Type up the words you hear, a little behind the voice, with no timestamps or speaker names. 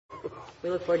We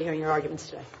look forward to hearing your arguments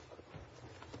today.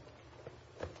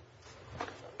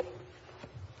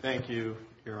 Thank you,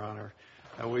 Your Honor.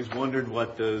 I always wondered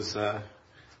what those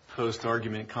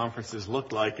post-argument conferences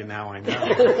looked like, and now I know.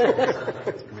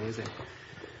 It's amazing.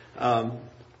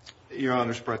 Your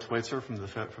Honor, Brett Schweitzer from the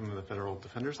Federal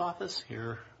Defender's Office,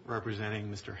 here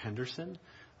representing Mr. Henderson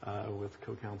with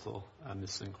co-counsel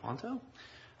Ms. Cinquanto.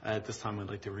 At this time, I'd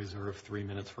like to reserve 3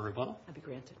 minutes for rebuttal. I'll be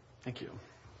granted. Thank you.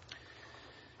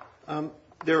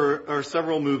 There are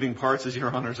several moving parts, as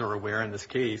Your Honors are aware, in this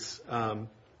case.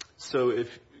 So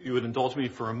if you would indulge me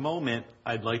for a moment,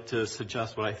 I'd like to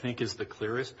suggest what I think is the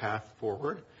clearest path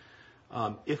forward.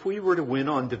 If we were to win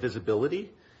on divisibility,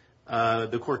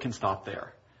 the court can stop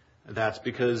there. That's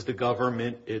because the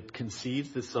government, it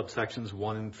concedes that subsections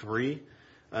 1 and 3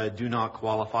 do not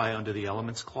qualify under the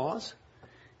Elements Clause,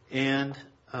 and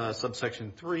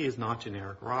subsection 3 is not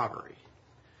generic robbery.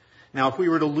 Now, if we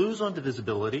were to lose on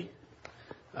divisibility,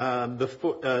 and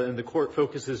the court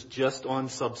focuses just on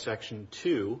subsection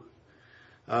 2,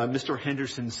 Mr.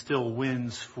 Henderson still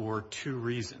wins for 2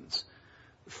 reasons.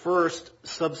 First,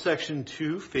 subsection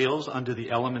 2 fails under the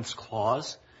Elements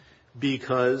Clause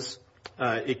because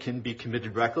it can be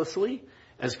committed recklessly,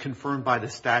 as confirmed by the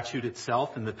statute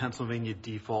itself in the Pennsylvania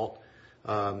default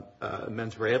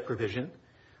mens rea provision,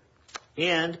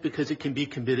 and because it can be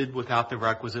committed without the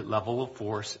requisite level of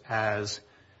force as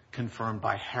confirmed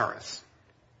by Harris.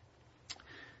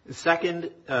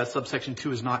 Second, subsection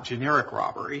 2 is not generic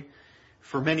robbery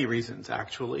for many reasons,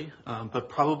 actually, but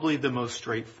probably the most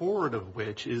straightforward of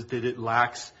which is that it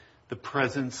lacks the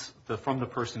presence, the from the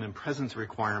person in presence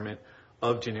requirement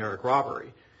of generic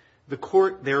robbery. The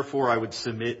court, therefore, I would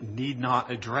submit, need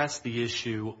not address the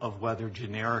issue of whether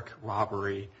generic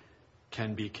robbery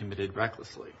can be committed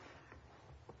recklessly.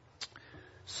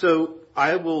 So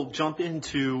I will jump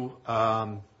into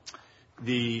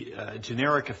the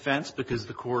generic offense because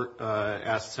the court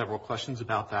asked several questions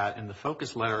about that in the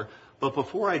focus letter. But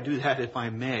before I do that, if I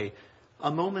may,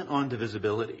 a moment on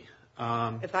divisibility.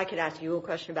 If I could ask you a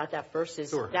question about that first.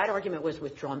 Sure. That argument was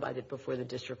withdrawn before the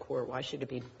district court. Why should it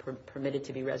be permitted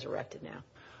to be resurrected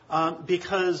now?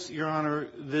 Because, Your Honor,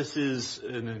 this is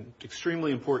an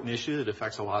extremely important issue that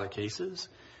affects a lot of cases.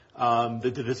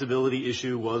 The divisibility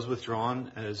issue was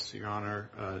withdrawn, as Your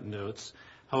Honor notes.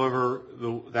 However,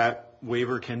 that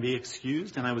waiver can be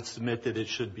excused, and I would submit that it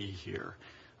should be here.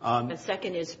 And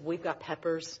second is, we've got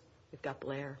Peppers, we've got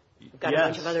Blair. We've got a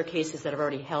bunch of other cases that have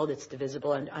already held it's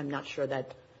divisible, and I'm not sure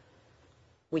that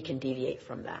we can deviate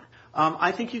from that.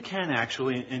 I think you can,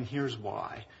 actually, and here's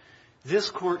why.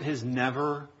 This court has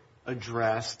never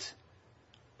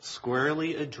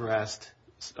squarely addressed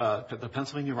the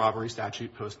Pennsylvania robbery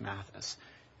statute post-Mathis.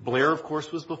 Blair, of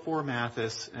course, was before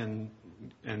Mathis, and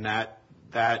that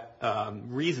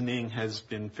reasoning has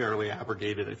been fairly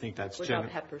abrogated. I think that's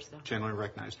generally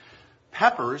recognized.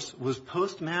 Peppers was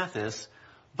post-Mathis,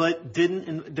 but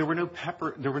there were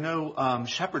no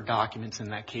Shepard documents in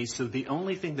that case. So the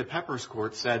only thing the Peppers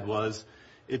court said was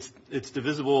it's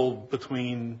divisible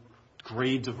between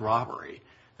grades of robbery.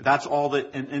 That's all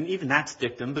that, and even that's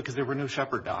dictum because there were no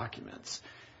Shepard documents.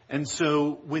 And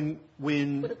so when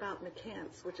what about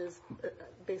McCants, which is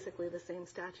basically the same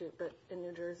statute but in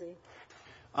New Jersey?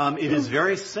 It is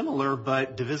very similar,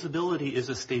 but divisibility is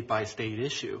a state-by-state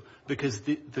issue because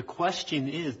the question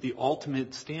is, the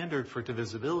ultimate standard for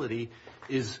divisibility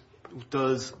is,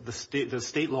 does the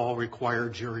state law require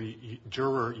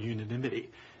juror unanimity?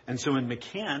 And so in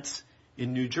McCants,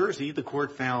 in New Jersey, the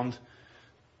court found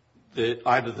that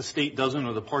either the state doesn't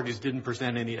or the parties didn't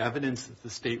present any evidence that the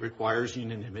state requires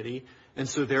unanimity. And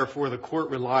so therefore the court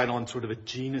relied on sort of a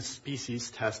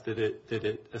genus-species test that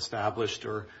it established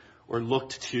or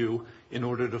looked to in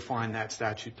order to find that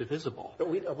statute divisible. Are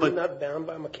we not bound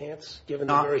by McCants, given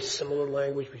the very similar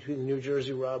language between the New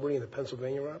Jersey robbery and the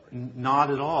Pennsylvania robbery?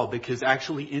 Not at all, because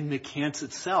actually in McCants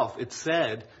itself,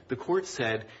 the court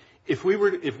said, if we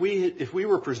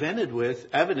were presented with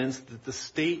evidence that the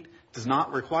state does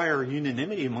not require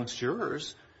unanimity amongst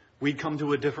jurors, we'd come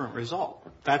to a different result.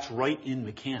 That's right in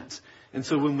McCants. And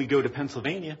so when we go to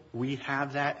Pennsylvania, we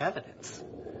have that evidence.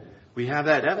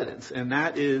 And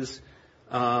that is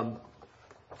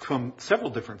from several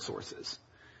different sources.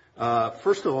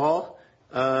 First of all,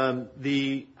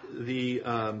 the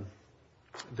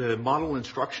model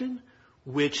instruction,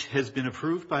 which has been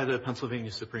approved by the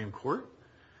Pennsylvania Supreme Court,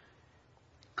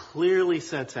 clearly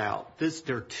sets out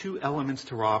there are 2 elements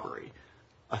to robbery: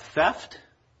 a theft,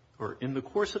 or in the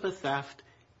course of a theft,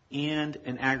 and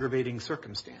an aggravating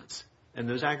circumstance. And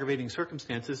those aggravating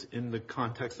circumstances in the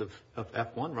context of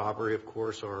F1 robbery, of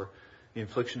course, are the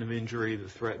infliction of injury, the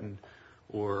threatened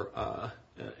or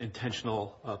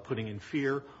intentional putting in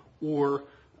fear or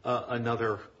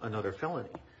another felony.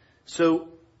 So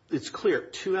it's clear,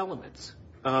 two elements.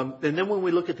 And then when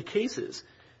we look at the cases,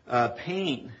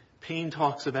 Payne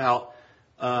talks about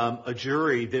a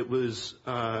jury that was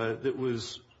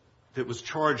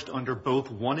charged under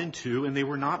both 1 and 2, and they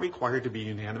were not required to be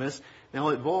unanimous. Now,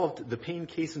 the Payne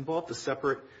case involved a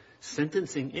separate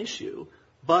sentencing issue,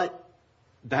 but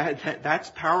that's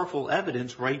powerful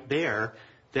evidence right there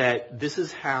that this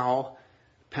is how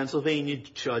Pennsylvania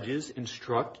judges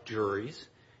instruct juries,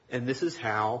 and this is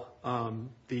how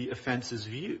the offense is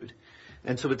viewed.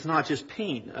 And so it's not just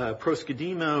Payne.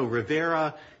 Proscadimo,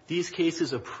 Rivera, these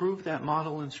cases approve that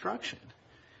model instruction.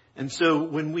 And so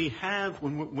when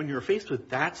you're faced with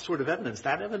that sort of evidence,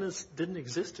 that evidence didn't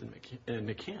exist in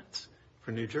McCants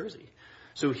for New Jersey.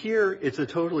 So here it's a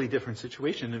totally different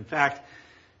situation. In fact,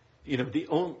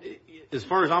 as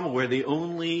far as I'm aware, the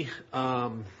only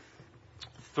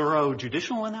thorough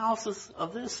judicial analysis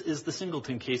of this is the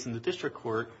Singleton case in the district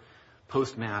court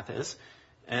post-Mathis.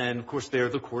 And, of course, there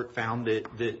the court found that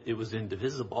it was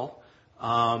indivisible.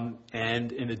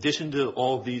 And in addition to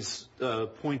all of these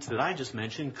points that I just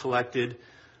mentioned, collected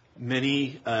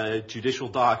many judicial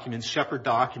documents, Shepard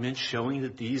documents, showing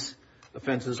that these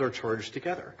offenses are charged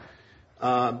together.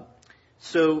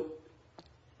 So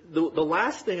the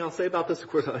last thing I'll say about this, of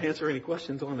course, I'll answer any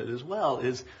questions on it as well,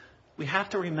 is we have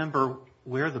to remember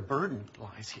where the burden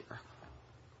lies here.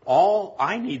 All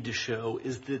I need to show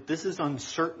is that this is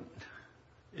uncertain.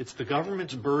 It's the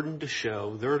government's burden to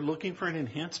show. They're looking for an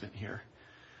enhancement here.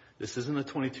 This isn't a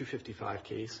 2255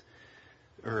 case,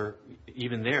 or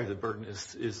even there the burden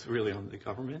is really on the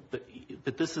government.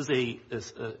 But this is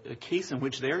a case in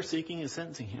which they are seeking a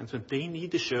sentencing enhancement. They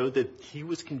need to show that he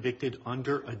was convicted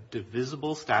under a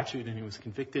divisible statute and he was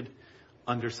convicted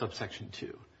under subsection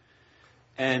 2.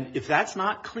 And if that's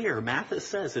not clear, Mathis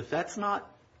says, if that's not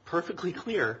perfectly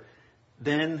clear,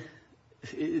 then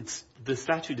the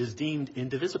statute is deemed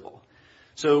indivisible.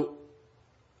 So,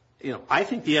 I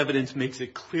think the evidence makes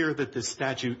it clear that this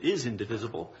statute is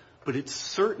indivisible, but it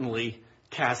certainly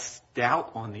casts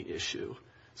doubt on the issue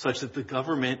such that the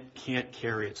government can't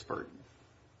carry its burden.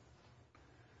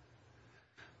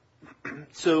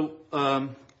 So,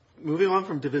 moving on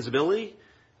from divisibility,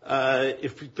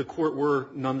 if the court were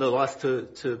nonetheless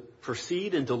to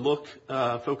proceed and to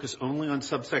focus only on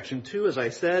subsection 2, as I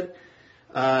said,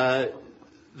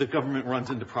 the government runs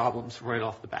into problems right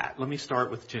off the bat. Let me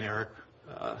start with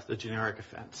the generic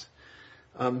offense.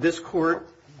 This court...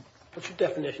 What's your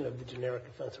definition of the generic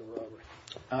offense of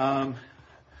robbery?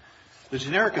 The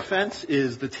generic offense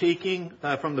is the taking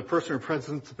from the person or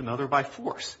presence of another by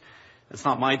force. That's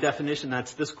not my definition.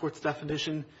 That's this court's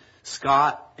definition.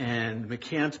 Scott and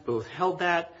McCants both held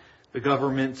that. The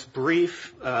government's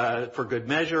brief, for good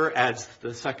measure, adds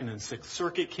the Second and Sixth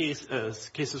Circuit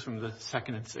cases from the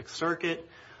Second and Sixth Circuit,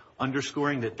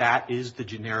 underscoring that is the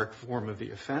generic form of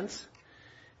the offense.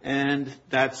 And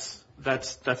that's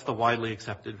the widely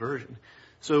accepted version.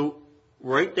 So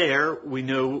right there, we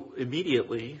know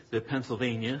immediately that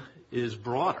Pennsylvania is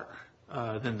broader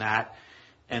than that.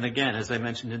 And again, as I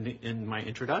mentioned in my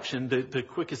introduction, the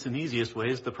quickest and easiest way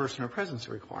is the person or presence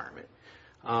requirement.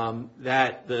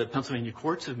 That the Pennsylvania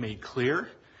courts have made clear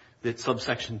that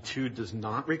subsection 2 does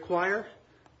not require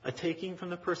a taking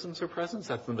from the persons or presence.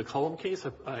 That's in the Cullum case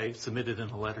I submitted in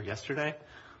a letter yesterday.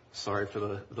 Sorry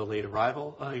for the late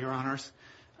arrival, Your Honors.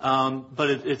 But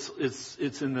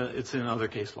it's in other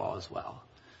case law as well.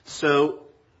 So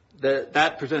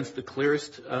that presents the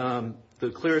clearest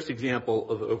example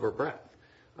of overbreadth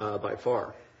by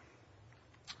far.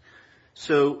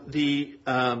 So the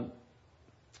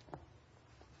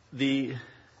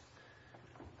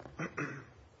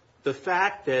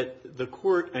fact that the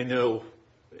court, I know,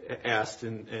 asked,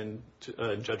 and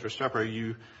Judge Restrepo,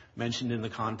 you mentioned in the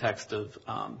context of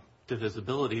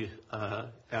divisibility,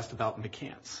 asked about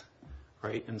McCants,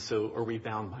 right? And so are we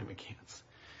bound by McCants?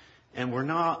 And we're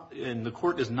not, and the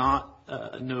court is not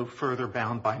no further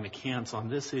bound by McCants on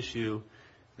this issue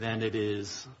than it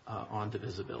is on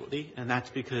divisibility. And that's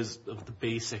because of the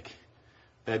basic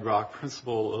bedrock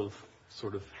principle of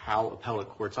sort of how appellate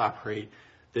courts operate,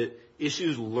 that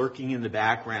issues lurking in the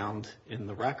background in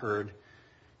the record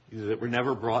that were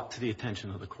never brought to the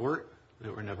attention of the court,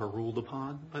 that were never ruled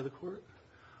upon by the court,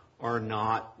 are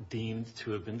not deemed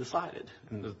to have been decided.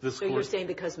 And so you're saying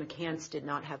because McCants did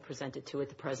not have presented to it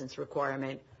the presence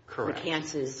requirement, correct,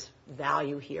 McCants'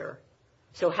 value here.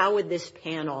 So how would this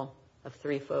panel of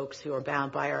three folks who are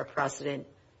bound by our precedent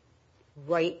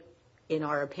write in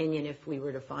our opinion, if we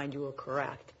were to find you were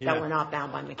correct, that we're not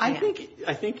bound by McCann.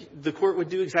 I think the court would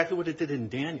do exactly what it did in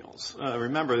Daniels.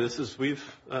 Remember, Mr.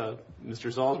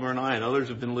 Zalzmer and I and others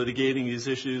have been litigating these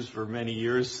issues for many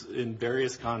years in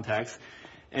various contexts.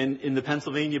 And in the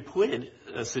Pennsylvania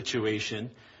PWID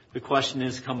situation, the question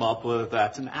has come up whether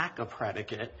that's an ACCA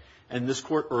predicate. And this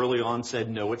court early on said,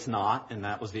 no, it's not. And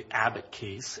that was the Abbott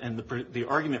case. And the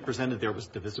argument presented there was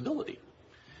divisibility.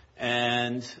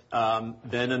 And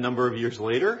then a number of years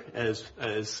later,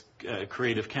 as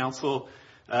creative counsel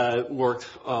worked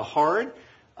hard,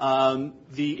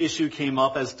 the issue came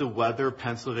up as to whether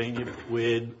Pennsylvania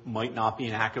PWID might not be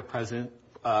an ACCA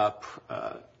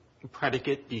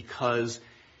predicate because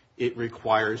it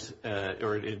requires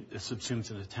or it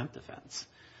subsumes an attempt offense,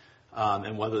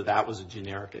 and whether that was a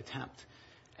generic attempt.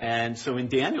 And so in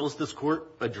Daniels, this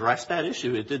court addressed that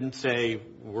issue. It didn't say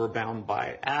we're bound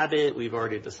by Abbott. We've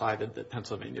already decided that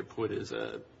Pennsylvania PWID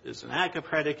is an ACCA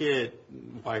predicate.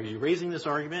 Why are you raising this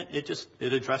argument? It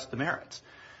addressed the merits.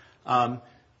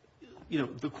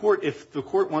 The court, if the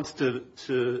court wants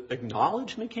to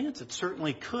acknowledge McCants, it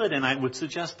certainly could. And I would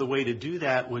suggest the way to do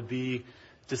that would be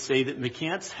to say that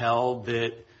McCants held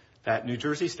that New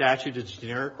Jersey statute is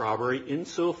generic robbery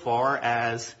insofar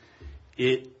as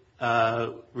it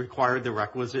required the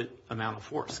requisite amount of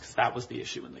force, because that was the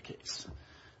issue in the case.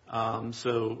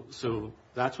 So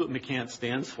that's what McCants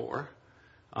stands for,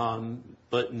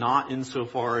 but not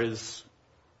insofar as,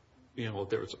 there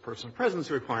was a personal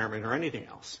presence requirement or anything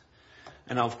else.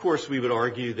 And now, of course, we would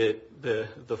argue that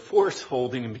the force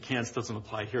holding in McCants doesn't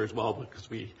apply here as well because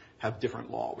we have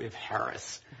different law. We have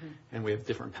Harris, and we have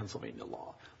different Pennsylvania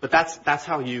law. But that's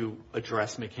how you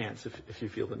address McCants if you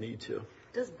feel the need to.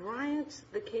 Does Bryant,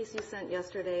 the case you sent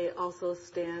yesterday, also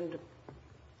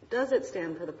does it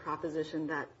stand for the proposition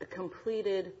that a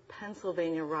completed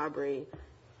Pennsylvania robbery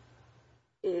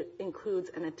includes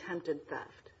an attempted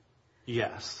theft?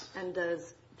 Yes. And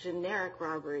does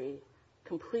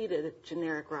completed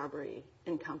generic robbery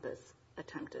encompass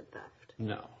attempted theft?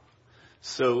 No.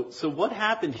 So what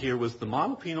happened here was the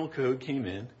model penal code came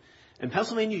in, and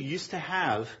Pennsylvania used to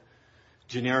have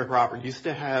generic robbery, used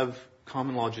to have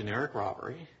common law generic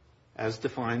robbery, as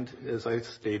defined, as I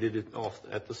stated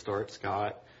at the start,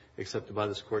 Scott, accepted by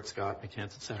this court, Scott,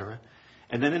 McCants, et cetera.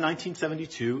 And then in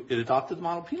 1972, it adopted the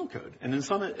model penal code. And in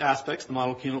some aspects, the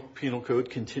model penal code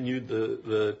continued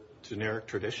the generic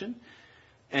tradition.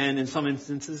 And in some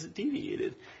instances, it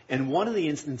deviated. And one of the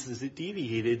instances it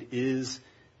deviated is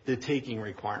the taking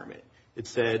requirement. It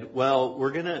said, well,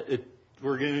 we're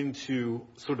going to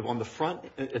sort of on the front,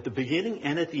 at the beginning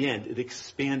and at the end, it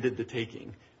expanded the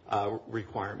taking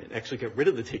requirement. Actually got rid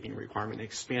of the taking requirement and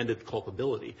expanded the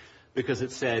culpability because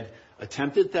it said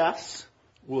attempted thefts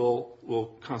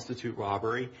will constitute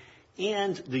robbery,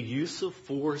 and the use of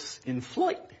force in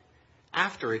flight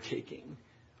after a taking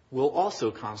will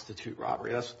also constitute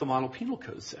robbery. That's what the model penal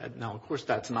code said. Now, of course,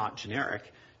 that's not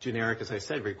generic. Generic, as I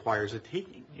said, requires a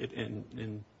taking.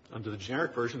 Under the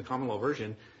generic version, the common law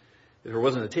version, if there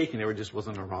wasn't a taking, there just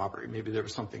wasn't a robbery. Maybe there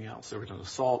was something else. There was an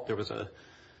assault. There was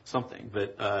something,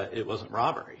 but it wasn't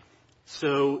robbery.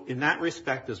 So in that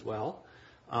respect as well,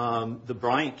 the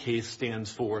Bryant case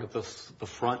stands for the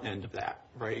front end of that,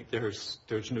 right? There's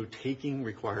no taking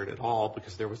required at all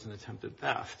because there was an attempted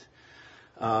theft.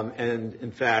 And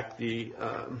in fact, the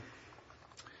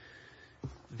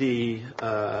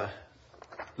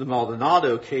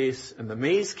Maldonado case and the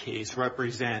Mays case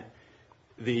represent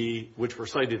which were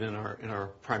cited in our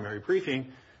primary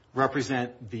briefing,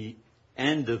 represent the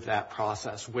end of that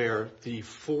process where the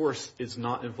force is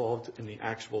not involved in the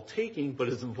actual taking, but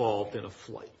is involved in a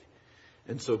flight.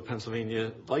 And so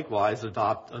Pennsylvania likewise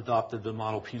adopted the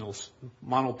model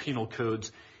penal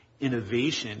code's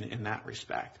innovation in that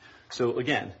respect. So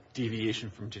again, deviation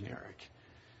from generic.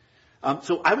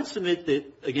 So I would submit that,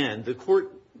 again, the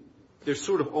court, there's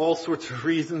sort of all sorts of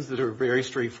reasons that are very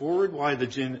straightforward why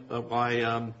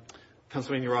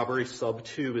Pennsylvania robbery sub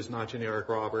 2 is not generic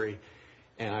robbery.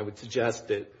 And I would suggest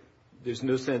that there's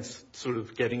no sense sort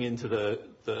of getting into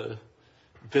the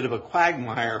bit of a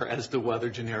quagmire as to whether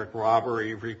generic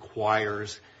robbery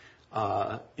requires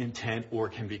intent or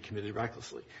can be committed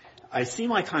recklessly. I see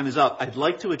my time is up. I'd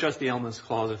like to address the elements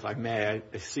clause if I may.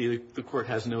 I see the court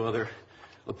has no other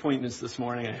appointments this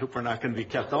morning. I hope we're not going to be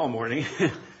kept all morning.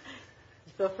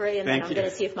 Feel free, and then I'm going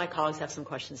to see if my colleagues have some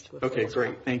questions to Okay,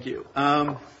 great. Thank you.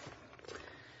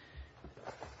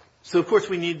 So of course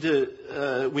we need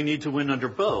to win under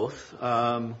both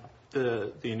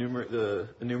the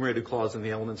enumerated clause and the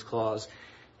elements clause.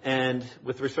 And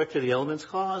with respect to the elements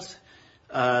clause,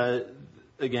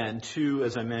 again, two,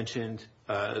 as I mentioned,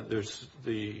 there's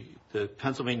the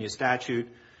Pennsylvania statute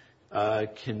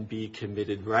can be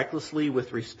committed recklessly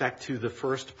with respect to the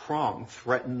first prong,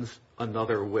 threatens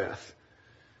another with.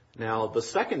 Now, the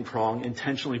second prong,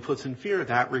 intentionally puts in fear,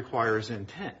 that requires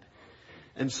intent.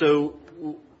 And so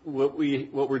what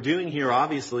we're doing here,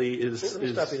 obviously, is... Let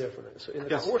me stop you there for a minute. So in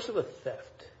the course of a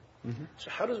theft, so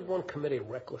how does one commit a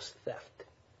reckless theft?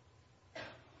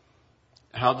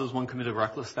 How does one commit a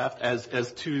reckless theft?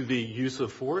 As to the use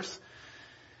of force,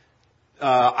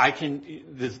 there's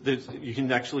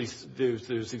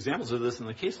examples of this in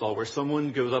the case law where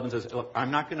someone goes up and says, look,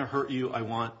 I'm not going to hurt you. I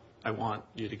want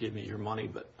you to give me your money,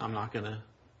 but I'm not going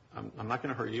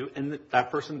to hurt you. And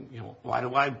that person, why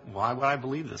would I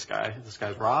believe this guy? This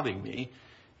guy's robbing me.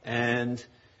 And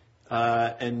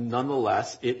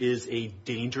nonetheless, it is a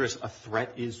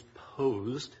threat is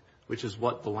posed, which is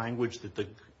what the language that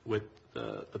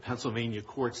the Pennsylvania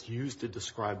courts used to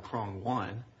describe prong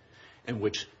one, and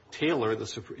which Taylor,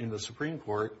 in the Supreme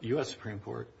Court, U.S. Supreme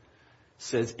Court,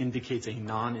 says indicates a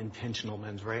non-intentional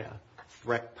mens rea,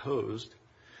 threat posed.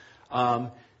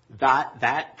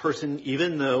 That person,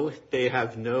 even though they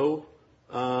have no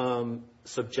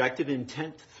subjective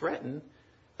intent to threaten,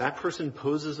 that person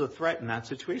poses a threat in that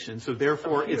situation. So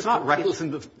therefore, it's not reckless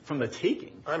from the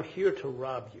taking. I'm here to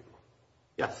rob you.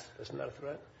 Yes. Isn't that a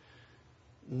threat?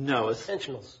 No.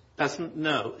 Intentionals.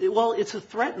 No. Well, it's a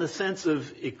threat in the sense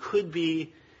of it could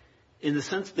be, in the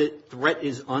sense that threat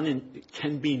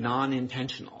can be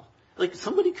non-intentional. Like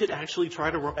somebody could actually try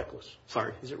to rob. Reckless.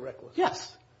 Sorry. Is it reckless?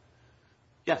 Yes.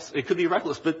 Yes, it could be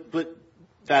reckless, but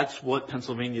that's what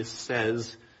Pennsylvania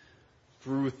says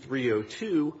through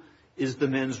 302 is the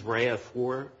mens rea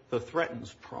for the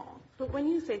threatens prong. But when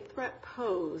you say threat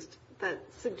posed, that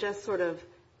suggests sort of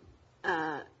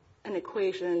an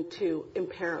equation to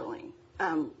imperiling.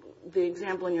 The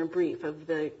example in your brief of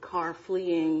the car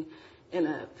fleeing in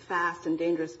a fast and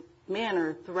dangerous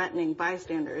manner, threatening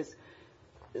bystanders,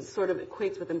 sort of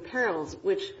equates with imperils,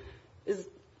 which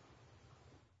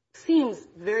seems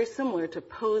very similar to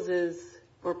poses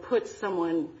or puts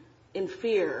someone in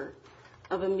fear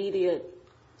of immediate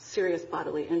serious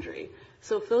bodily injury.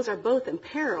 So if those are both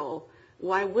imperil,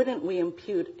 why wouldn't we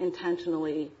impute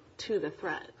intentionally to the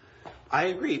threat? I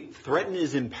agree. Threaten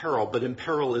is imperil, but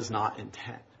imperil is not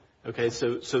intent. Okay,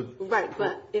 so right,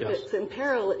 but if it's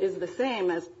imperil is the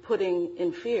same as putting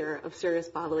in fear of serious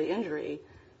bodily injury,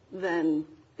 then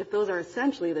if those are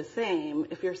essentially the same,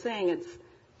 if you're saying it's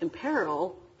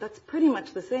imperil, that's pretty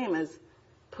much the same as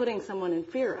putting someone in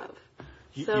fear of.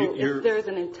 So if there's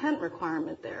an intent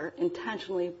requirement there,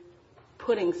 intentionally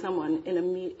putting someone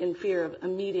in fear of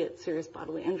immediate serious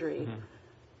bodily injury,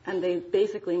 and they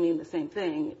basically mean the same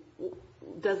thing,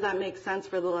 does that make sense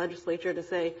for the legislature to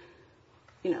say,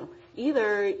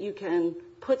 either you can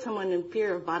put someone in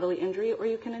fear of bodily injury or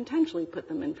you can intentionally put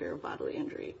them in fear of bodily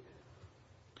injury?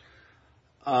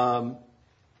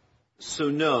 So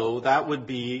no, that would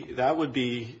be.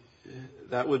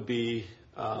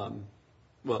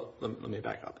 Well, let me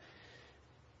back up.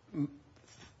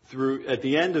 At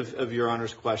the end of Your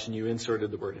Honor's question, you inserted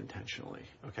the word intentionally.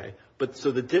 Okay, but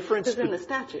so the difference is in the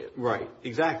statute. Right,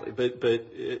 exactly. But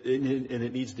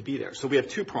it needs to be there. So we have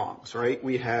two prongs, right?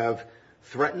 We have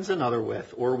threatens another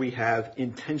with, or we have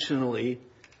intentionally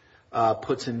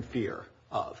puts in fear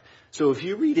of. So if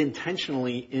you read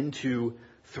intentionally into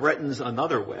threatens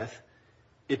another with,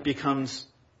 it becomes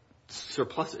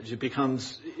surplusage. It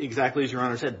becomes, exactly as Your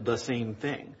Honor said, the same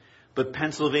thing. But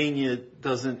Pennsylvania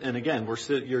doesn't, and again,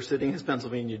 you're sitting as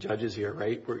Pennsylvania judges here,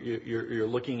 right? You're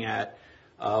looking at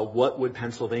how would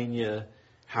Pennsylvania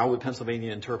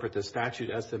interpret the statute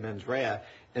as the mens rea,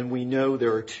 and we know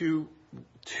there are two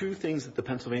things that the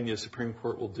Pennsylvania Supreme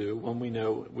Court will do. One we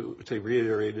know, which they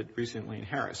reiterated recently in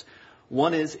Harris.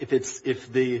 One is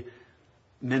if the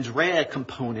mens rea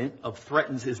component of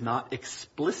threatens is not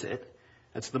explicit.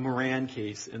 That's the Moran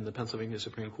case in the Pennsylvania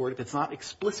Supreme Court. If it's not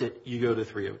explicit, you go to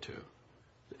 302.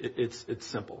 It's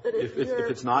simple. If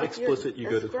it's not explicit, you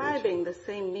go to 302. Ascribing the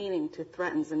same meaning to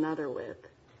threatens another with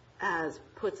as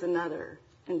puts another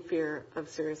in fear of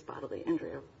serious bodily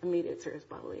injury, of immediate serious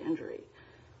bodily injury.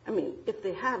 I mean, if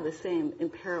they have the same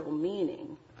imperil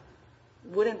meaning,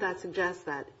 wouldn't that suggest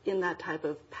that in that type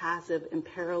of passive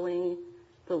imperiling,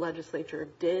 the legislature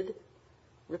did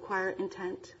require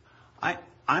intent?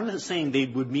 I'm saying they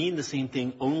would mean the same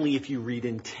thing only if you read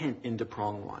intent into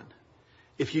prong one.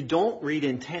 If you don't read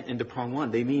intent into prong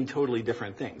one, they mean totally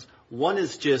different things. One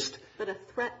is just... But a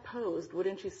threat posed,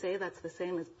 wouldn't you say that's the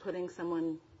same as putting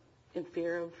someone in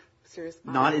fear of serious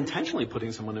bodily injury? Not intentionally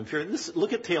putting someone in fear.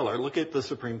 Look at Taylor. Look at the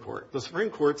Supreme Court. The Supreme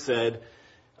Court said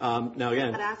Now, again,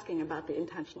 I'm not asking about the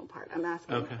intentional part. I'm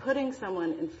asking, putting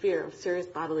someone in fear of serious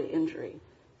bodily injury,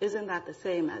 isn't that the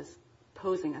same as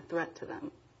posing a threat to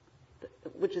them,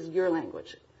 which is your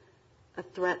language, a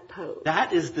threat posed?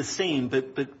 That is the same,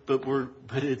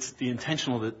 but it's the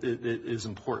intentional that is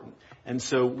important. And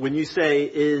so when you say,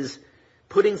 is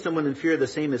putting someone in fear the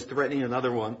same as threatening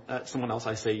someone else,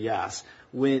 I say yes.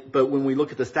 But when we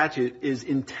look at the statute, is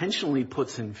intentionally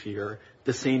puts in fear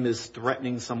the same as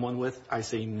threatening someone with, I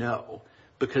say no.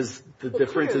 Because the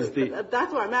difference is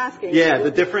that's what I'm asking. Yeah, the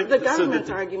difference. The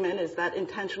government's argument is that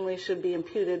intentionally should be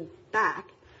imputed back.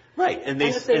 Right. And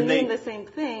if they mean the same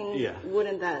thing,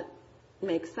 wouldn't that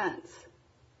make sense?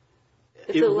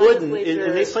 It wouldn't.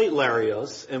 And they cite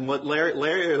Larios. And what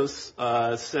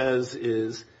Larios says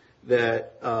is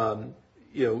that, that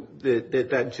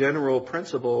general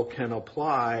principle can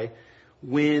apply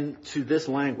when, to this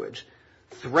language,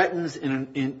 threatens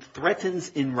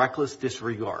in reckless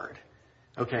disregard.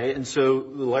 Okay, and so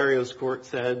the Larios court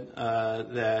said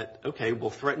that,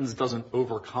 threatens doesn't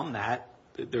overcome that.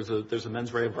 There's a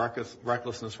mens rea of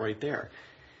recklessness right there.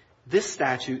 This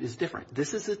statute is different.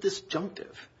 This is a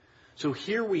disjunctive. So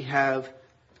here we have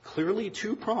clearly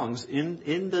two prongs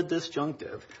in the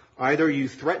disjunctive. Either you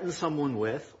threaten someone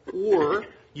with, or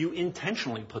you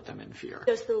intentionally put them in fear.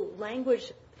 Does the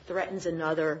language threatens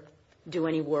another do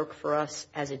any work for us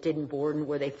as it did in Borden,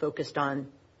 where they focused on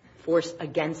force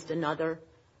against another?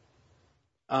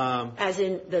 As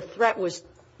in the threat was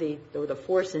the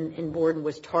force in Borden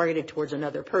was targeted towards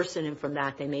another person, and from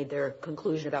that they made their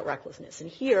conclusion about recklessness. And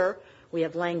here we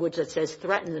have language that says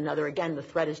threatens another. Again, the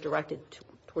threat is directed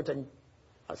towards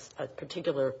a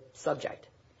particular subject.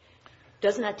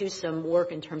 Doesn't that do some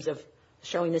work in terms of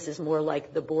showing this is more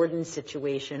like the Borden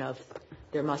situation of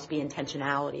there must be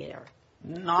intentionality there?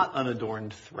 Not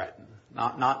unadorned threaten.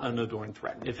 Not unadorned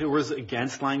threaten. If it was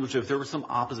against language, if there was some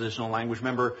oppositional language,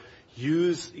 remember,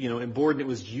 in Borden it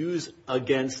was use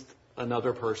against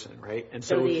another person, right? And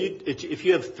so if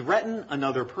you have threatened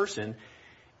another person,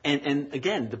 and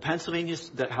again,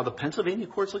 how the Pennsylvania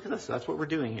courts look at this, that's what we're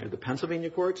doing here. The Pennsylvania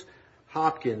courts,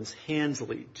 Hopkins,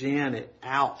 Hansley, Janet,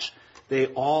 Ouch, they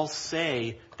all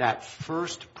say that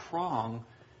first prong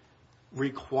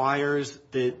requires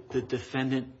that the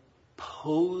defendant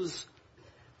pose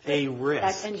a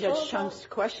risk. And Judge Chunk's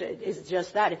question is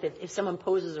just that. If someone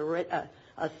poses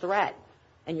a threat,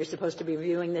 and you're supposed to be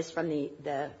viewing this from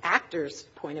the actor's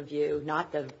point of view,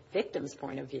 not the victim's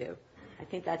point of view, I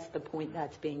think that's the point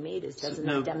that's being made, is doesn't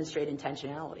that demonstrate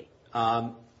intentionality?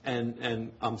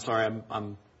 And I'm sorry,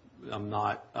 I'm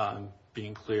not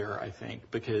being clear, I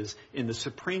think, because in the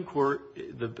Supreme Court,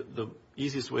 the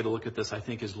easiest way to look at this, I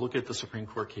think, is look at the Supreme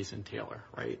Court case in Taylor,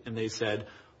 right? And they said,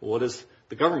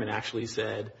 the government actually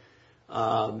said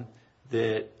that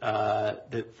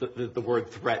the word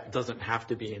threat doesn't have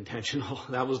to be intentional.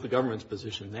 That was the government's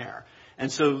position there.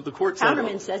 And so the court said...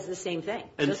 Counterman says the same thing.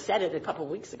 Just said it a couple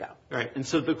of weeks ago. Right. And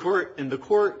so the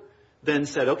court then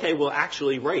said, okay, well,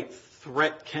 actually, right,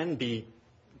 threat can mean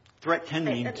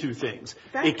two things.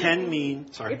 It can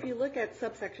mean... Sorry. If you look at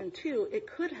subsection 2, it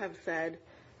could have said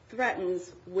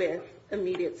threatens with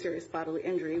immediate serious bodily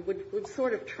injury, would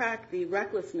sort of track the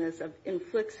recklessness of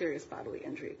inflict serious bodily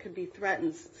injury. It could be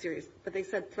threatens serious, but they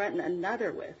said threaten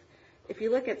another with. If you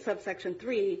look at subsection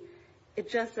 3, it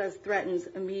just says threatens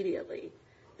immediately.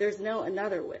 There's no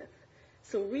another with.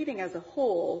 So reading as a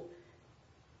whole,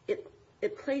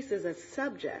 it places a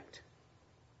subject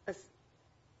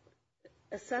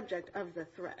of the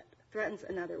threat, threatens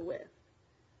another with.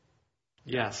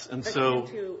 Yes, and so...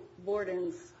 to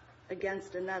Borden's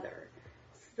against another.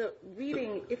 So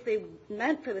reading, if they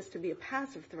meant for this to be a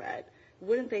passive threat,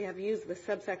 wouldn't they have used the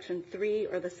subsection 3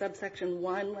 or the subsection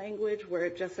 1 language where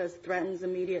it just says threatens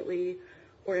immediately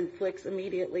or inflicts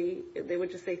immediately? They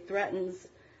would just say threatens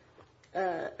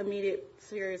immediate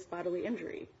serious bodily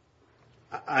injury.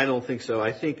 I don't think so.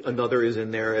 I think another is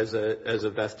in there as a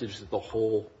vestige to the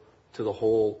whole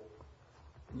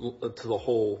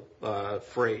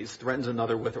phrase, threatens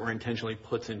another with or intentionally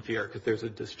puts in fear, because there's a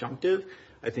disjunctive.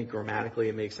 I think grammatically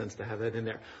it makes sense to have that in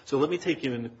there. So let me take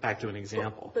you back to an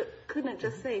example. But couldn't it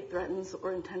just say threatens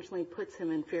or intentionally puts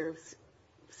him in fear of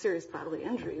serious bodily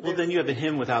injury? Well, then you have a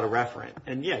him without a referent.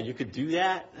 And, yeah, you could do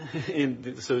that.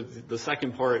 So the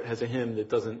second part has a him that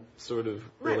doesn't sort of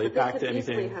relate back to anything. Right, but they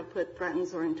could easily have put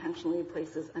threatens or intentionally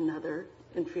places another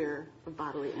in fear of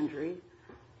bodily injury.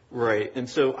 Right. And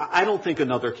so I don't think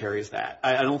another carries that.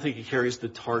 I don't think it carries the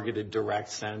targeted direct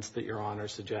sense that Your Honor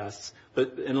suggests.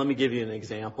 And let me give you an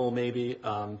example maybe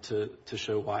to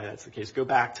show why that's the case. Go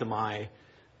back to my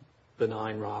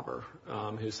benign robber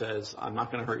who says, I'm not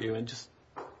going to hurt you, and just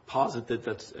posit that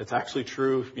it's actually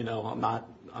true. You know,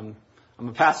 I'm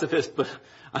a pacifist, but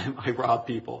I rob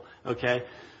people. Okay,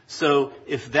 so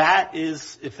if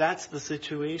that's the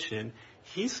situation,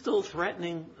 he's still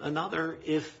threatening another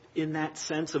if in that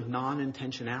sense of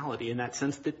non-intentionality, in that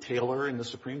sense that Taylor in the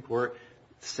Supreme Court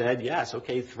said, yes,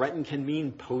 okay, threaten can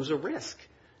mean pose a risk.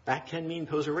 That can mean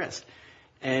pose a risk.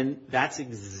 And that's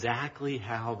exactly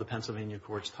how the Pennsylvania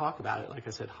courts talk about it. Like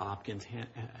I said, Hopkins,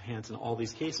 Hansen, all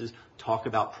these cases talk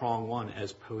about prong one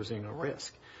as posing a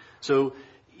risk. So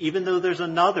even though there's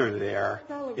another there.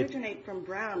 It all originate from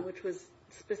Brown, which was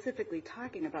specifically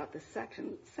talking about the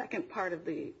second part of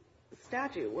the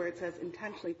statute where it says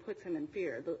intentionally puts him in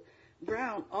fear.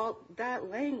 Brown, all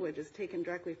that language is taken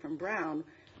directly from Brown,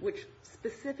 which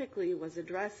specifically was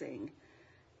addressing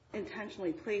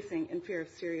intentionally placing in fear of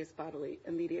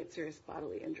immediate serious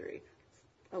bodily injury.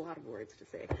 A lot of words to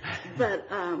say. But,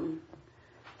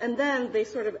 and then they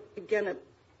sort of, again,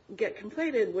 get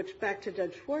conflated, which back to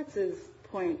Judge Schwartz's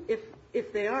point,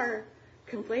 if they are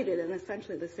conflated and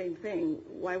essentially the same thing,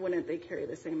 why wouldn't they carry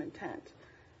the same intent?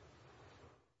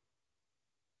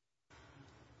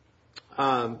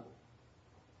 I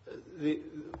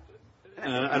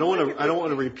don't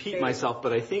want to repeat myself,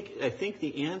 but I think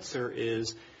the answer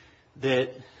is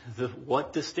that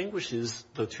what distinguishes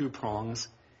the two prongs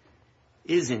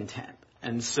is intent.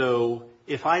 And so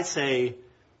if I have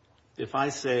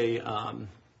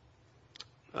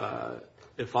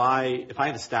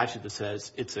a statute that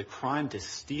says it's a crime to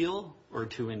steal or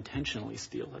to intentionally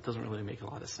steal, that doesn't really make a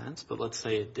lot of sense, but let's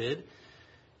say it did,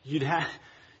 you'd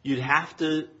have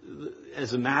to,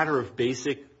 as a matter of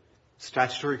basic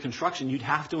statutory construction, you'd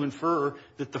have to infer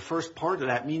that the first part of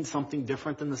that means something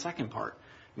different than the second part.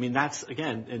 I mean, that's,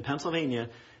 again, in Pennsylvania,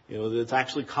 you know, it's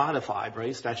actually codified,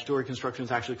 right? Statutory construction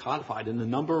is actually codified. And the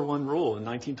number one rule in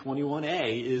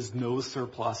 1921A is no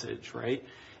surplusage, right?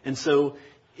 And so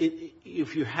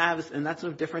if you have, and that's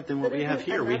no different than what we have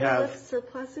here. We have with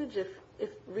surplusage, if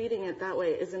reading it that way,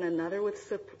 isn't another with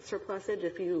surplusage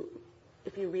if you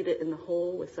read it in the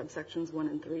whole with subsections 1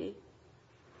 and 3?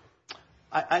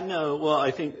 I know. Well,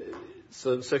 I think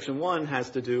subsection 1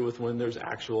 has to do with when there's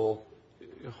actual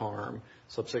harm.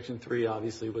 Subsection 3,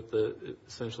 obviously, with the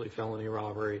essentially felony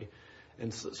robbery.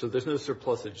 And so there's no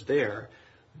surplusage there.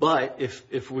 But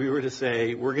if we were to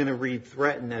say we're going to read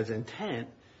threaten as intent,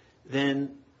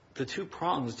 then the two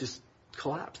prongs just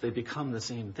collapse. They become the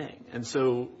same thing. And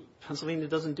so Pennsylvania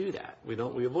doesn't do that. We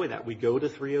avoid that. We go to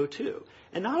 302.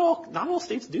 And not all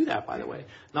states do that, by the way.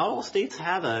 Not all states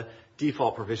have a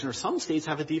default provision, or some states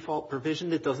have a default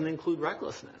provision that doesn't include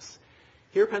recklessness.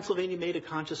 Here, Pennsylvania made a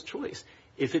conscious choice.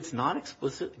 If it's not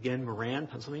explicit, again, Moran,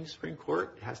 Pennsylvania Supreme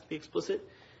Court, it has to be explicit.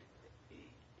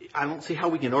 I don't see how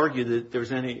we can argue that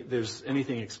there's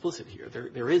anything explicit here.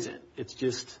 There isn't. It's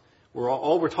just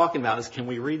all we're talking about is can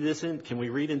we read this in? Can we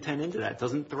read intent into that?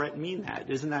 Doesn't threat mean that?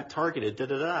 Isn't that targeted? Da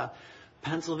da da.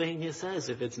 Pennsylvania says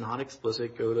if it's not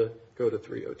explicit, go to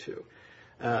 302.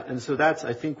 And so that's,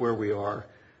 I think, where we are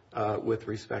with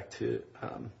respect to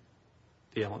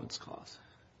the elements clause.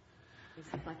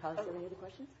 My colleagues have any other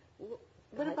questions?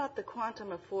 What about the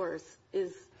quantum of force?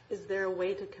 Is there a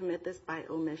way to commit this by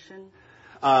omission?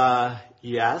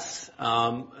 Yes,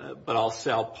 but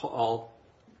I'll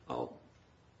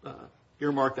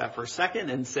earmark that for a second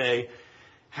and say,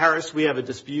 Harris, we have a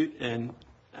dispute, and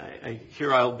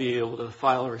here I'll be able to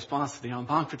file a response to the en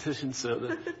banc petition so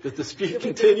that the dispute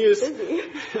continues.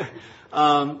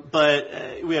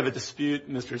 But we have a dispute,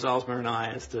 Mr. Zalzmer and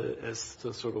I, as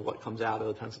to sort of what comes out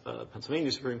of the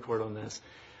Pennsylvania Supreme Court on this.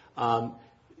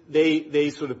 They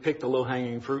sort of picked the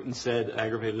low-hanging fruit and said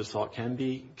aggravated assault can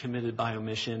be committed by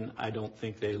omission. I don't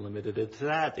think they limited it to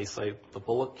that. They cite the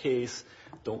Bullock case.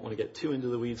 Don't want to get too into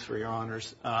the weeds, for your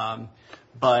honors.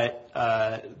 But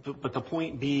the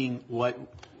point being,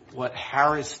 what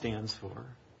Harris stands for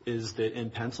is that in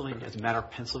Pennsylvania, as a matter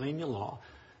of Pennsylvania law,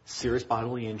 serious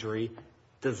bodily injury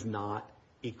does not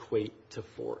equate to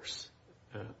force.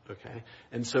 Okay,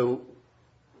 and so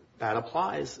that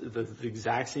applies. The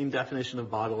exact same definition of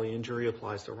bodily injury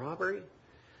applies to robbery.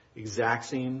 Exact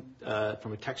same,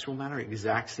 from a textual matter,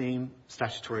 exact same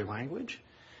statutory language.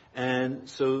 And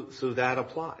so that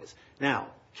applies. Now,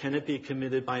 can it be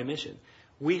committed by omission?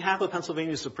 We have a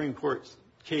Pennsylvania Supreme Court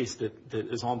case that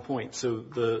is on point. So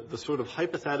the sort of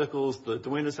hypotheticals, the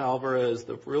Duenas-Alvarez,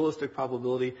 the realistic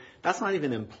probability, that's not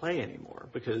even in play anymore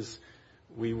because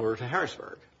we were to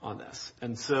Harrisburg on this.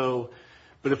 And so,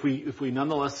 but if we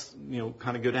nonetheless,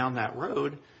 kind of go down that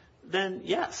road, then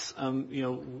yes,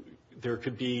 there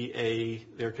could be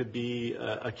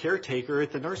a caretaker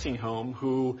at the nursing home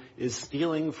who is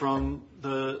stealing from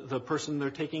the person they're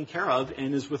taking care of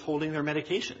and is withholding their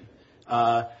medication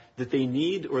that they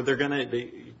need, or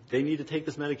they need to take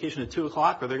this medication at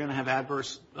 2:00, or they're going to have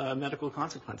adverse medical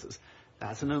consequences.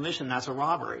 That's an omission. That's a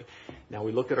robbery. Now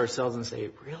we look at ourselves and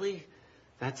say, really?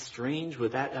 That's strange.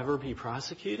 Would that ever be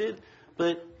prosecuted?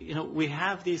 But, we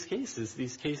have these cases.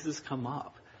 These cases come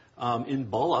up. In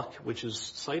Bullock, which is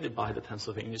cited by the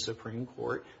Pennsylvania Supreme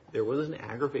Court, there was an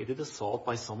aggravated assault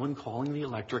by someone calling the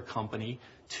electric company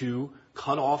to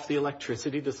cut off the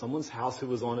electricity to someone's house who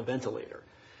was on a ventilator.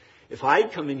 If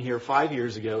I'd come in here 5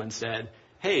 years ago and said,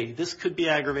 hey, this could be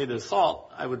aggravated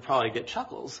assault, I would probably get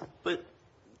chuckles. But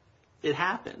it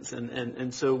happens.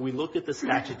 And so we look at the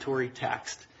statutory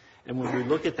text. And when we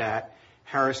look at that,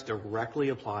 Harris directly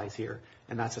applies here.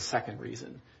 And that's a second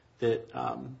reason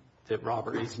that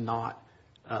robbery is not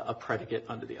a predicate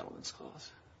under the Elements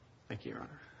Clause. Thank you, Your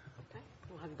Honor. Okay.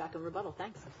 We'll have you back on rebuttal.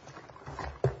 Thanks.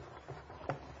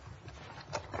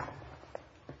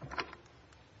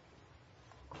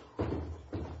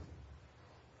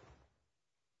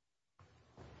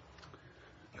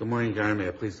 Good morning, Your Honor. May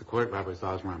it please the Court. Robert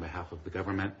Zosmer on behalf of the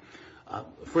government.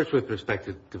 First, with respect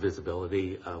to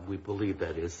divisibility, we believe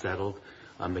that is settled.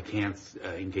 McCants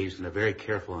engaged in a very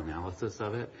careful analysis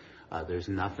of it. There's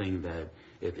nothing that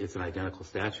it's an identical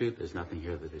statute. There's nothing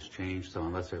here that has changed. So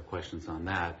unless there are questions on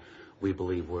that, we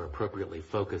believe we're appropriately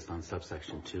focused on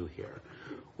subsection 2 here.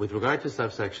 With regard to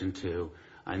subsection 2,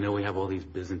 I know we have all these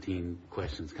Byzantine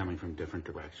questions coming from different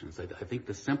directions. I think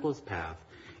the simplest path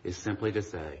is simply to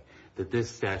say that this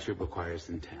statute requires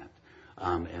intent.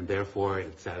 And therefore,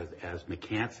 it's as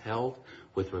McCants held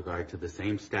with regard to the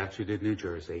same statute in New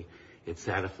Jersey, it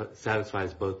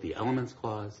satisfies both the Elements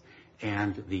Clause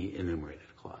and the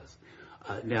Enumerated Clause.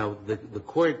 Now, the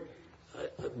Court,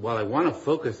 while I want to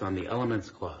focus on the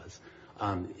Elements Clause,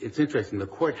 it's interesting. The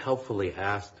Court helpfully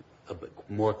asked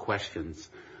more questions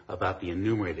about the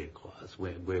Enumerated Clause,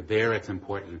 where there it's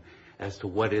important as to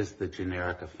what is the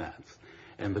generic offense.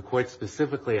 And the Court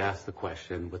specifically asked the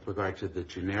question with regard to the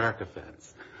generic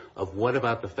offense of what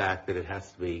about the fact that it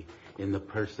has to be in the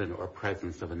person or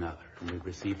presence of another. And we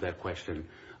received that question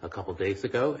a couple days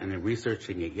ago, and in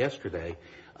researching it yesterday,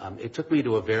 it took me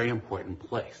to a very important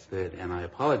place, and I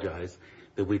apologize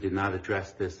that we did not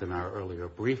address this in our earlier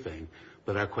briefing,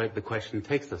 but the question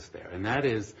takes us there, and that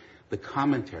is the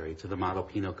commentary to the Model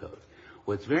Penal Code.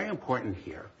 What's very important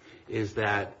here is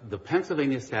that the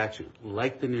Pennsylvania statute,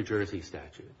 like the New Jersey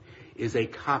statute, is a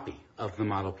copy of the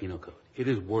Model Penal Code. It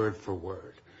is word for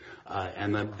word.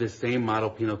 And this same Model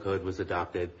Penal Code was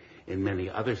adopted in many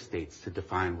other states to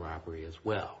define robbery as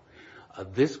well.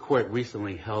 This Court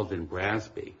recently held in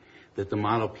Brasby that the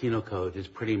Model Penal Code is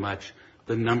pretty much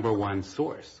the number one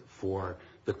source for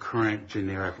the current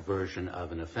generic version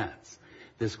of an offense.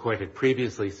 This Court had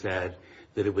previously said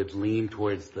that it would lean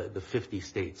towards the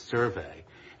 50-state survey,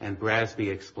 and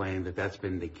Brasby explained that that's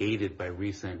been negated by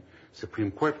recent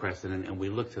Supreme Court precedent, and we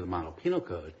look to the Model Penal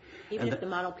Code. Even if the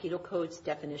Model Penal Code's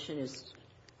definition is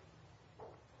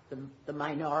the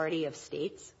minority of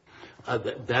states?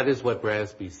 That is what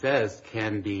Brasby says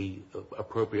can be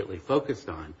appropriately focused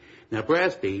on. Now,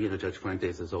 Brasby, Judge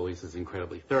Fuentes, as always, is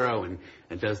incredibly thorough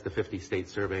and does the 50-state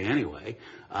survey anyway,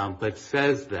 but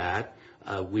says that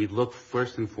we look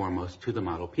first and foremost to the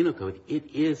Model Penal Code.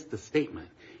 It is the statement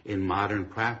in modern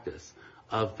practice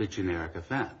of the generic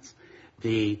offense.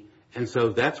 And so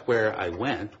that's where I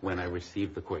went when I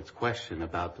received the Court's question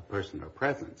about the person or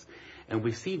presence. And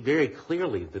we see very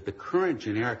clearly that the current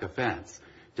generic offense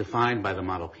defined by the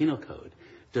Model Penal Code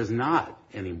does not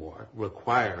anymore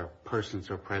require persons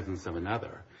or presence of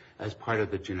another as part of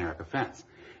the generic offense.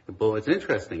 But what's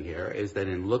interesting here is that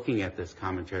in looking at this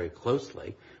commentary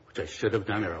closely, which I should have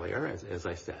done earlier, as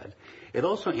I said, it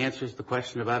also answers the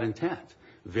question about intent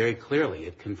very clearly.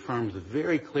 It confirms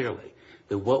very clearly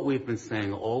that what we've been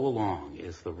saying all along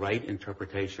is the right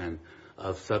interpretation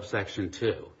of subsection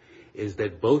 2 is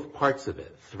that both parts of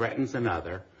it, threatens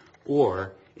another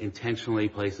or intentionally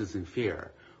places in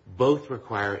fear, both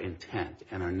require intent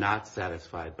and are not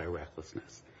satisfied by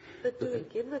recklessness. But do we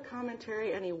give the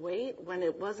commentary any weight when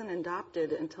it wasn't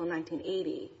adopted until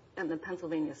 1980 and the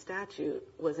Pennsylvania statute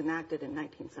was enacted in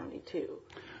 1972?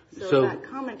 So that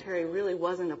commentary really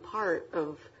wasn't a part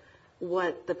of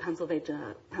what the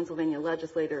Pennsylvania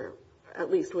legislator at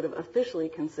least would have officially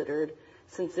considered,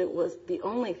 since it was the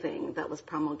only thing that was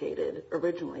promulgated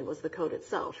originally was the code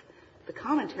itself. The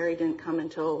commentary didn't come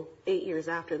until 8 years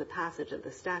after the passage of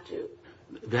the statute.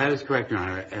 That is correct, Your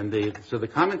Honor. And so the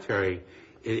commentary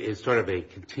is sort of a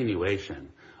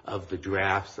continuation of the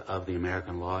drafts of the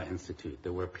American Law Institute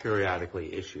that were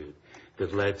periodically issued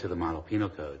that led to the Model Penal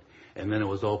Code. And then it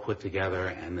was all put together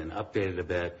and then updated a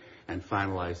bit and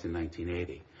finalized in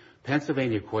 1980.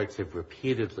 Pennsylvania courts have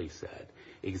repeatedly said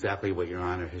exactly what Your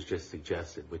Honor has just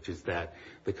suggested, which is that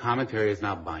the commentary is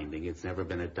not binding. It's never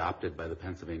been adopted by the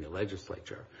Pennsylvania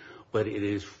legislature, but it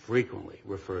is frequently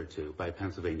referred to by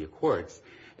Pennsylvania courts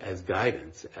as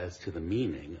guidance as to the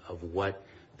meaning of what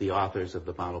the authors of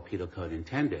the Model Penal Code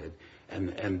intended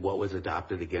and what was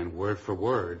adopted, again, word for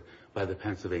word by the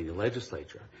Pennsylvania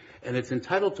legislature. And it's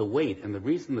entitled to weight, and the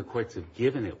reason the courts have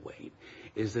given it weight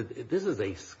is that this is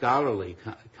a scholarly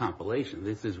compilation.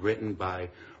 This is written by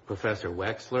Professor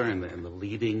Wexler and the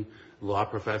leading law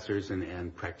professors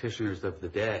and practitioners of the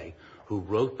day who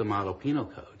wrote the Model Penal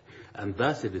Code. And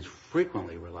thus it is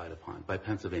frequently relied upon by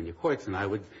Pennsylvania courts, and I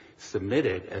would submit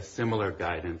it as similar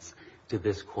guidance to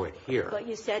this court here. But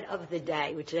you said of the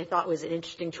day, which I thought was an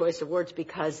interesting choice of words,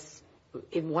 because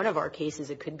in one of our cases,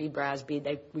 it could be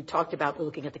Brasby, we talked about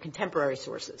looking at the contemporary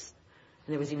sources.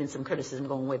 And there was even some criticism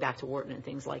going way back to Wharton and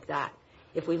things like that.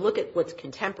 If we look at what's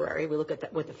contemporary, we look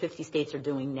at what the 50 states are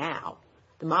doing now,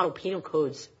 the Model Penal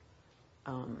Code's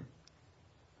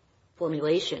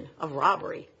formulation of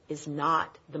robbery is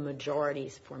not the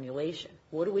majority's formulation.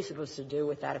 What are we supposed to do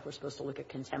with that if we're supposed to look at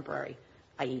contemporary,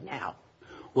 i.e. now?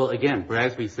 Well, again,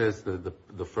 Brasby says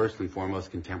the first and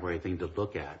foremost contemporary thing to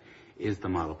look at is the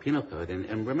Model Penal Code.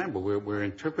 And remember, we're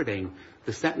interpreting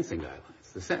the sentencing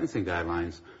guidelines. The sentencing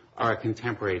guidelines are a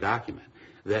contemporary document.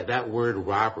 That word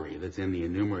robbery that's in the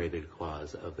enumerated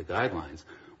clause of the guidelines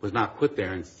was not put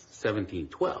there in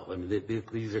 1712. I mean,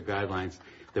 these are guidelines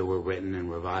that were written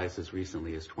and revised as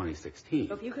recently as 2016.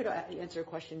 If you could answer a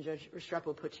question Judge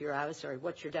Restrepo put to your adversary,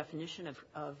 what's your definition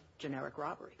of generic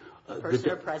robbery?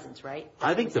 Person or presence, right?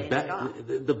 I think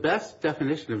the best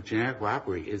definition of generic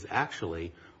robbery is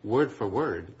actually, word for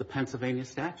word, the Pennsylvania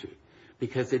statute,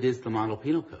 because it is the Model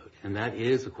Penal Code, and that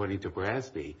is, according to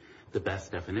Brasby, the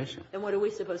best definition. And what are we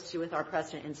supposed to do with our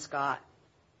precedent in Scott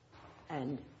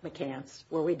and McCants,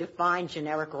 where we define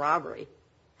generic robbery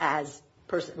as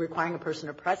requiring a person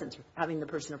of presence, having the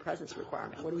person of presence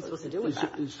requirement? What are we supposed to do with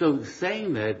that? So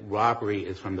saying that robbery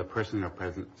is from the person or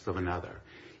presence of another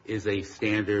is a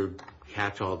standard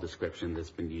catch-all description that's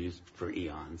been used for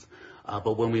eons.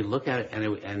 But when we look at it,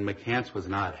 and McCants was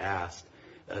not asked,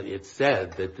 it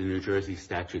said that the New Jersey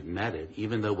statute met it,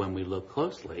 even though when we look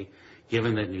closely,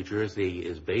 given that New Jersey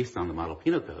is based on the Model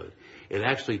Penal Code, it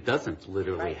actually doesn't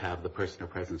literally have the person or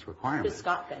presence requirement. Does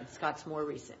Scott then? Scott's more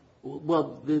recent.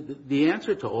 Well, the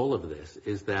answer to all of this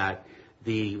is that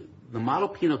the Model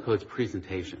Penal Code's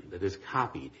presentation that is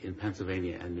copied in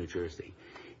Pennsylvania and New Jersey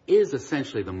is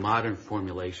essentially the modern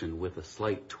formulation with a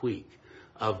slight tweak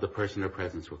of the person or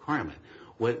presence requirement.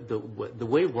 The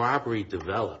way robbery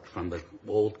developed from the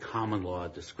old common law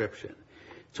description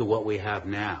to what we have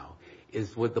now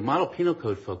is what the Model Penal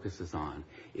Code focuses on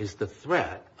is the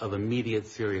threat of immediate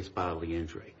serious bodily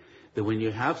injury. That when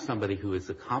you have somebody who is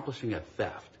accomplishing a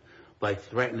theft by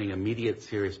threatening immediate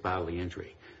serious bodily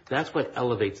injury, that's what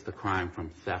elevates the crime from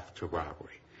theft to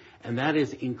robbery. And that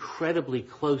is incredibly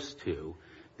close to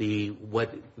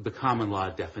what the common law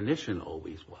definition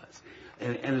always was.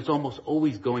 And it's almost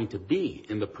always going to be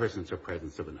in the presence or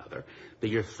presence of another, that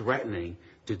you're threatening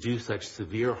to do such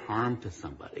severe harm to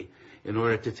somebody in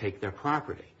order to take their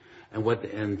property.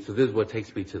 And so this is what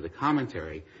takes me to the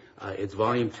commentary. It's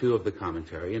volume 2 of the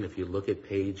commentary, and if you look at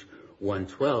page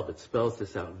 112, it spells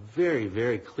this out very,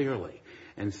 very clearly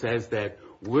and says that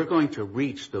we're going to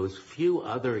reach those few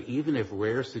other, even if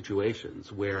rare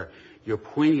situations where you're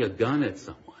pointing a gun at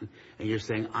someone and you're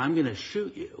saying, I'm going to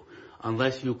shoot you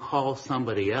unless you call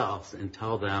somebody else and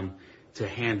tell them to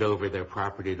hand over their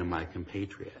property to my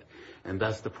compatriot. And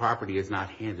thus the property is not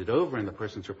handed over in the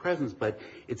presence or presence, but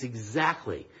it's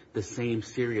exactly the same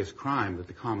serious crime that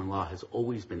the common law has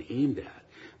always been aimed at,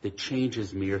 that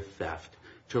changes mere theft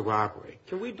to robbery.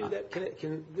 Can we do that?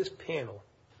 Can this panel,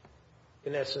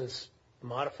 in essence,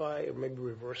 modify or maybe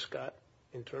reverse Scott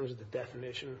in terms of the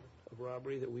definition of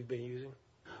robbery that we've been using?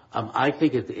 I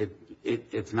think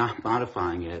it's not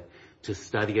modifying it to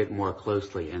study it more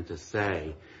closely and to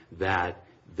say that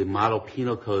the Model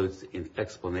Penal Code's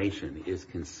explanation is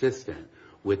consistent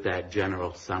with that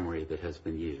general summary that has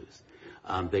been used.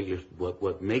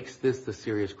 What makes this the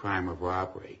serious crime of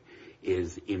robbery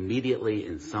is immediately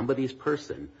in somebody's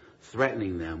person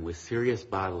threatening them with serious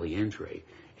bodily injury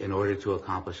in order to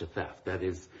accomplish a theft. That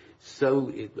is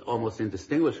so almost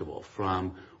indistinguishable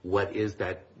from what is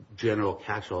that general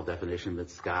catch-all definition that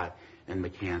Scott and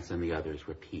McCants and the others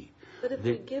repeat. But if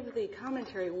we give the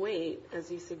commentary weight,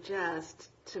 as you suggest,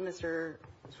 to Mr.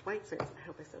 Schweitzer's, I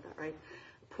hope I said that right,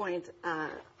 point,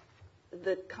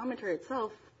 the commentary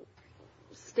itself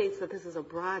states that this is a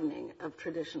broadening of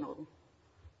traditional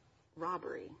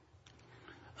robbery.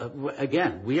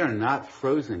 Again, we are not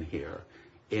frozen here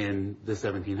in the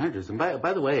 1700s. And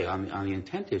by the way, on the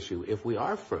intent issue, if we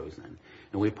are frozen,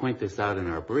 and we point this out in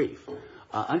our brief,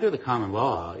 under the common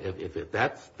law, if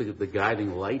that's the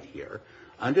guiding light here,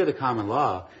 under the common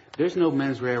law, there's no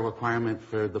mens rea requirement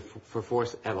for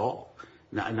force at all.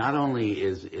 Not only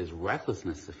is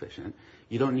recklessness sufficient,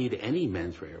 you don't need any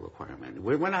mens rea requirement.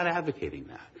 We're not advocating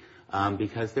that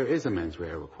because there is a mens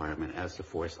rea requirement as to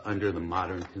force under the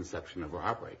modern conception of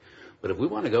robbery. But if we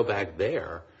want to go back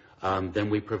there, then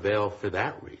we prevail for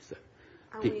that reason.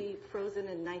 Are we frozen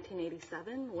in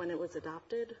 1987 when it was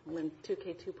adopted, when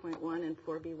 2K2.1 and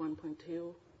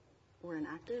 4B1.2 were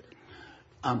enacted?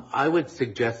 I would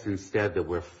suggest instead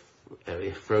that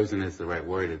if frozen is the right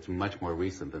word, it's much more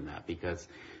recent than that because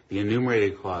the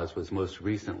enumerated clause was most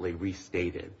recently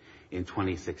restated in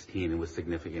 2016 and was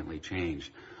significantly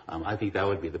changed. I think that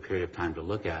would be the period of time to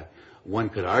look at. One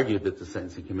could argue that the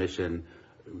Sentencing Commission,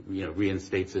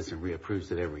 reinstates this and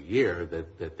reapproves it every year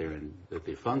that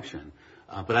they function.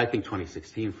 But I think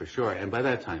 2016 for sure. And by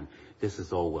that time, this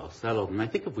is all well settled. And I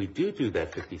think if we do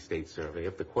that 50-state survey,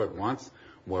 if the court wants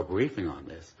more briefing on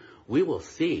this, we will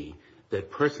see that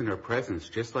person or presence,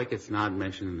 just like it's not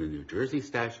mentioned in the New Jersey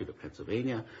statute or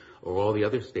Pennsylvania or all the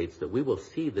other states, that we will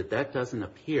see that doesn't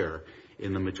appear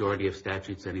in the majority of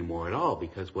statutes anymore at all,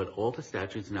 because what all the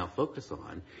statutes now focus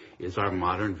on is our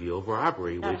modern view of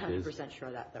robbery, Not which is... 100% sure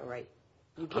of that, though, right?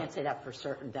 You can't say that for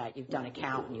certain, that you've done a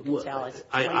count and you can tell us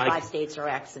 25 states are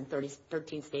X and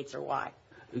 13 states are Y.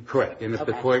 Correct. And if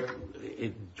the court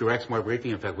directs more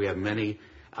briefing, in fact, we have many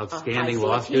outstanding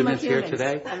law students here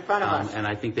today. In front of us. And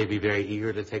I think they'd be very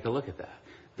eager to take a look at that.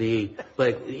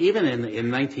 But even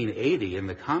in 1980, in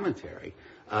the commentary,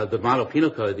 the Model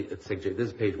Penal Code, this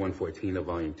is page 114 of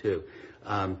Volume 2,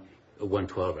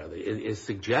 112 rather, is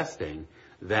suggesting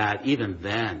that even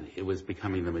then it was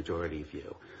becoming the majority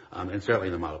view. And certainly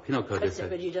the Model Penal Code is...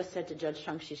 But you just said to Judge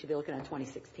Chung she should be looking at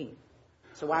 2016.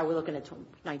 So why are we looking at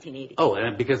 1980? Oh,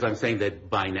 and because I'm saying that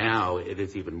by now it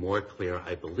is even more clear,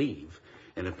 I believe.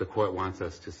 And if the court wants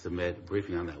us to submit a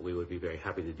briefing on that, we would be very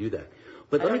happy to do that.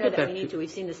 But I don't know that we need to. We've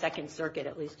seen the Second Circuit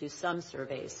at least do some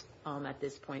surveys at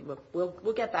this point.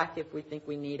 We'll get back if we think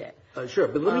we need it. Sure,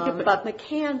 but let me get back. But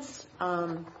McCann's,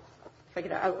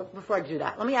 before I do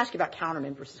that, let me ask you about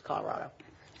Counterman versus Colorado.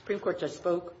 Supreme Court just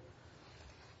spoke.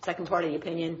 Second part of the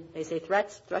opinion, they say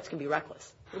threats can be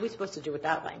reckless. What are we supposed to do with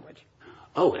that language?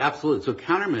 Oh, absolutely. So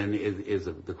Counterman is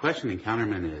the question in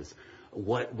Counterman is,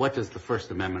 what does the First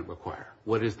Amendment require?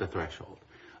 What is the threshold?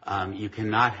 You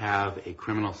cannot have a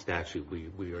criminal statute,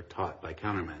 we are taught by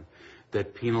Counterman,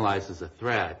 that penalizes a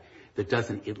threat that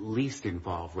doesn't at least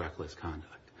involve reckless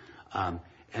conduct.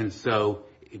 And so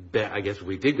I guess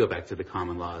we did go back to the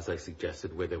common law, as I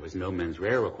suggested, where there was no mens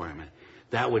rea requirement.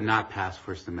 That would not pass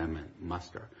First Amendment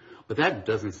muster. But that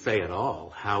doesn't say at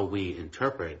all how we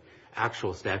interpret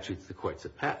actual statutes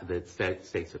that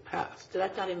states have passed. So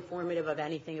that's not informative of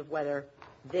anything of whether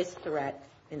this threat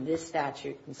in this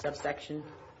statute in subsection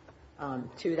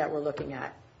 2 that we're looking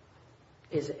at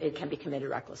it can be committed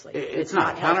recklessly. It's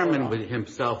not. Counterman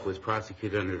himself was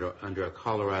prosecuted under a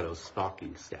Colorado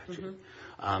stalking statute.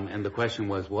 Mm-hmm. And the question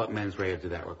was, what mens rea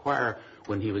did that require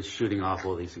when he was shooting off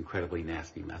all these incredibly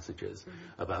nasty messages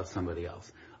about somebody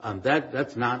else?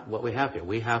 That's not what we have here.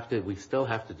 We still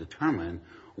have to determine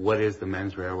what is the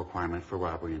mens rea requirement for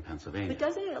robbery in Pennsylvania. But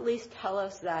doesn't it at least tell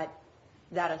us that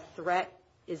a threat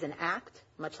is an act,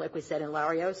 much like we said in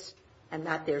Larios, and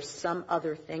that there's some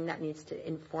other thing that needs to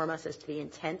inform us as to the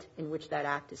intent in which that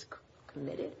act is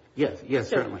committed? Yes, so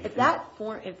certainly. If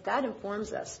that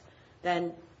informs us,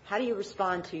 then how do you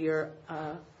respond to your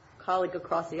colleague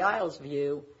across the aisle's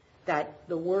view that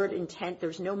the word intent,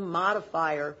 there's no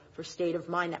modifier for state of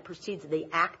mind that precedes the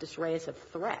actus reus of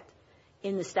threat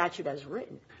in the statute as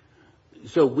written?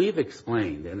 So we've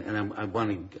explained, and I'm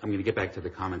going to get back to the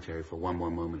commentary for one more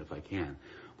moment if I can.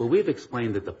 But we've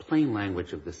explained that the plain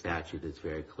language of the statute is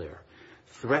very clear.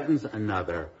 Threatens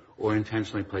another or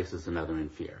intentionally places another in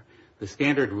fear. The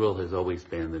standard rule has always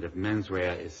been that if mens rea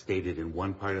is stated in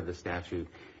one part of the statute,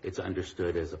 it's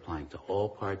understood as applying to all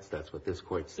parts. That's what this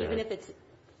court said. Even if it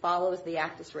follows the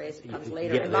actus reus, it comes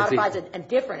later and modifies a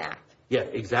different act. Yeah,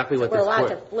 exactly what so this court... We're allowed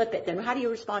court... to flip it. Then how do you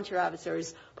respond to your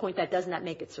adversary's point that doesn't that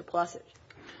make it surplusage?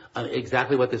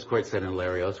 Exactly what this court said in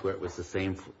Larios, where it was the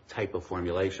same type of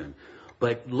formulation.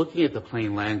 But looking at the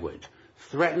plain language,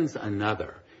 threatens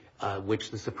another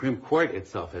which the Supreme Court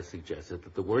itself has suggested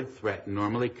that the word threat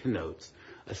normally connotes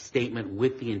a statement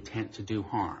with the intent to do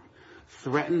harm.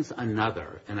 Threatens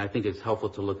another, and I think it's helpful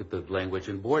to look at the language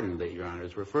in Borden that Your Honor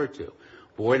has referred to.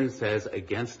 Borden says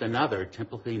against another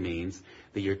typically means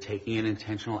that you're taking an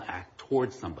intentional act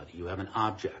towards somebody. You have an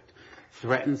object.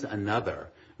 Threatens another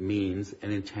means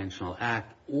an intentional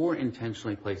act or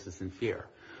intentionally places in fear.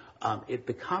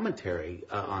 The commentary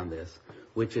on this,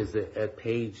 which is at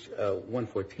page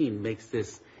 114, makes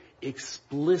this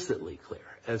explicitly clear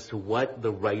as to what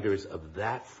the writers of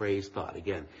that phrase thought.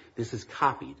 Again, this is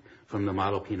copied from the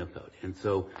Model Penal Code, and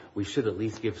so we should at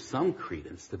least give some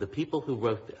credence to the people who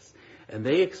wrote this. And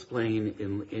they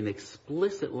explain in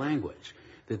explicit language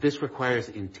that this requires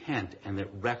intent and that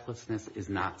recklessness is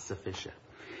not sufficient.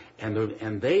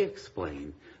 And they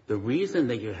explain the reason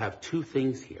that you have two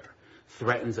things here,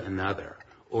 threatens another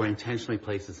or intentionally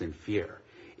places in fear,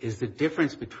 is the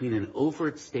difference between an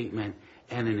overt statement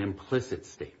and an implicit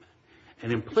statement.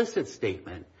 An implicit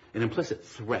statement, an implicit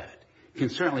threat, can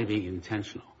certainly be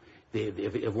intentional.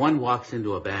 If one walks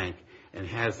into a bank and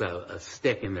has a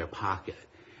stick in their pocket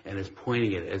and is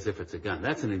pointing it as if it's a gun,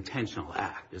 that's an intentional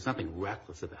act. There's nothing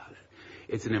reckless about it.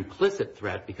 It's an implicit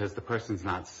threat because the person's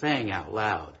not saying out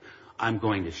loud, I'm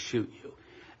going to shoot you.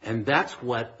 And that's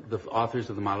what the authors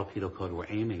of the Model Penal Code were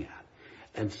aiming at.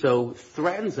 And so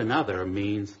threatens another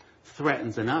means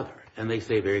threatens another. And they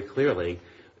say very clearly,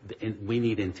 we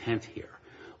need intent here.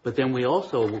 But then we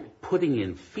also, putting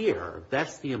in fear,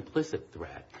 that's the implicit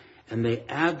threat. And they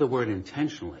add the word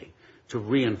intentionally to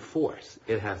reinforce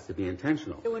it has to be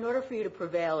intentional. So in order for you to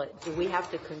prevail, do we have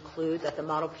to conclude that the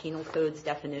Model Penal Code's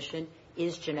definition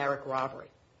is generic robbery?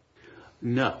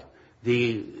 No.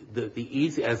 The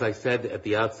easy, as I said at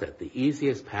the outset, the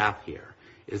easiest path here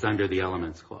is under the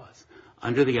Elements Clause.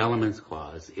 Under the Elements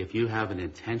Clause, if you have an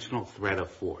intentional threat of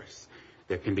force,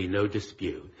 there can be no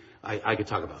dispute. I could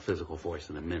talk about physical force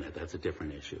in a minute. That's a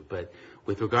different issue. But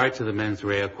with regard to the mens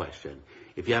rea question,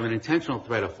 if you have an intentional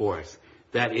threat of force,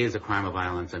 that is a crime of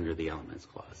violence under the Elements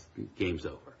Clause. Game's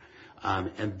over.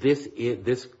 And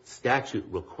this statute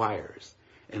requires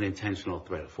an intentional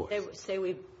threat of force.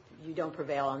 You don't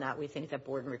prevail on that. We think that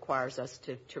Borden requires us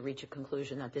to reach a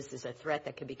conclusion that this is a threat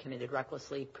that can be committed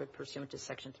recklessly pursuant to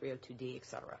Section 302D, et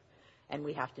cetera. And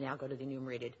we have to now go to the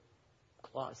enumerated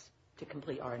clause to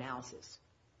complete our analysis.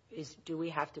 Do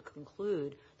we have to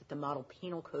conclude that the Model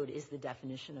Penal Code is the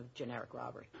definition of generic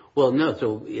robbery? Well, no.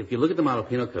 So if you look at the Model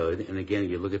Penal Code, and again,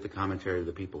 you look at the commentary of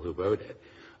the people who wrote it,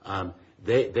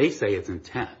 they say it's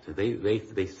intent.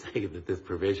 They say that this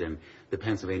provision, the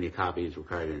Pennsylvania copy, is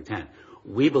required intent.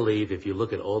 We believe, if you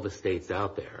look at all the states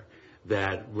out there,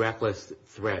 that reckless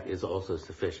threat is also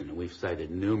sufficient. And we've cited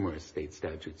numerous state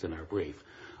statutes in our brief.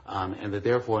 And that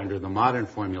therefore, under the modern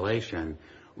formulation,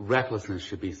 recklessness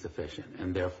should be sufficient.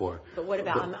 And therefore... But what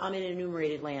about, I'm in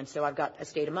enumerated land, so I've got a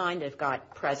state of mind, I've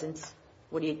got presence.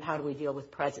 How do we deal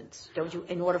with presence? Don't you,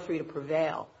 in order for you to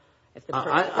prevail, if the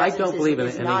presence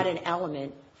is not an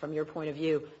element, from your point of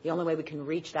view, the only way we can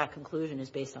reach that conclusion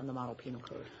is based on the Model Penal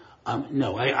Code?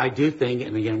 No, I do think,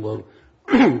 and again, we'll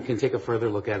can take a further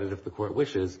look at it if the court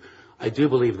wishes, I do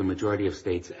believe the majority of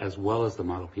states, as well as the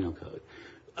Model Penal Code,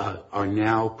 are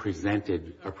now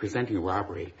presenting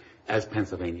robbery as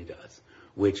Pennsylvania does,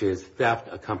 which is theft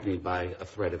accompanied by a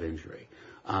threat of injury,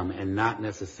 and not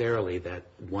necessarily that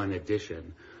one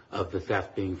addition of the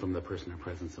theft being from the person or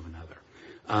presence of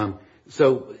another.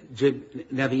 So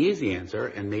now the easy answer,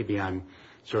 and maybe I'm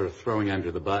sort of throwing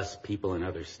under the bus people in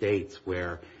other states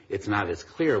where it's not as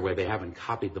clear, where they haven't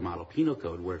copied the Model Penal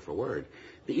Code word for word.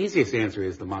 The easiest answer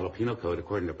is the Model Penal Code,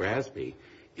 according to Brasby,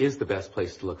 is the best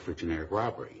place to look for generic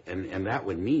robbery. And that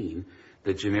would mean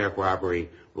that generic robbery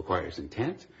requires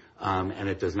intent, and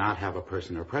it does not have a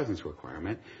person or presence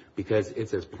requirement, because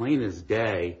it's as plain as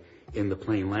day in the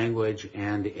plain language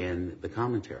and in the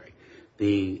commentary.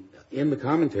 In the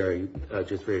commentary,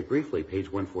 just very briefly, page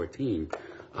 114,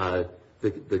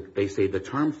 they say the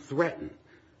term threaten,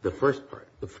 the first part,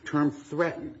 the term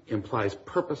threaten implies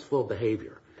purposeful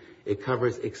behavior. It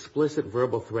covers explicit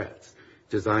verbal threats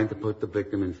designed to put the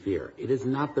victim in fear. It is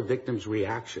not the victim's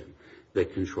reaction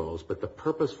that controls, but the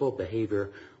purposeful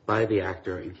behavior by the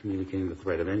actor in communicating the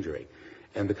threat of injury.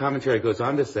 And the commentary goes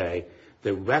on to say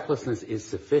that recklessness is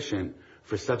sufficient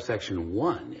for subsection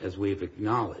 1, as we've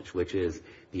acknowledged, which is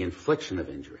the infliction of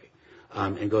injury,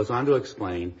 and goes on to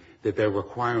explain that they're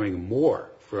requiring more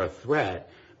for a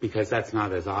threat because that's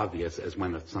not as obvious as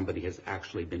when somebody has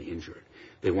actually been injured.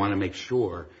 They want to make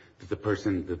sure that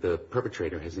the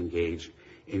perpetrator has engaged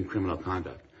in criminal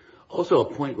conduct. Also, a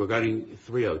point regarding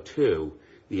 302,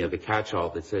 the catch-all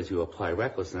that says you apply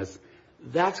recklessness,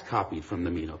 That's copied from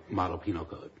the Model Penal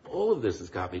Code. All of this is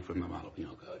copied from the Model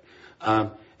Penal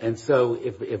Code. And so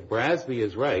if Brasby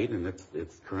is right, and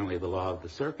it's currently the law of the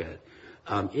circuit,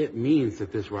 it means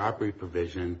that this robbery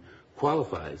provision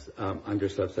qualifies under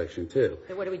subsection 2.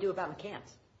 So what do we do about McCants?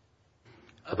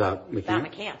 About McCants?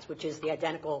 About McCants, which is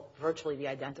virtually the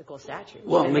identical statute.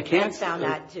 Well, and McCants found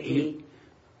that to be...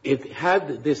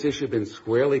 Had this issue been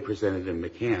squarely presented in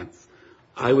McCants,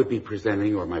 I would be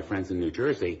presenting, or my friends in New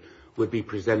Jersey, would be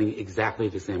presenting exactly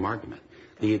the same argument.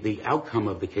 The outcome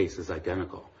of the case is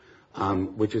identical,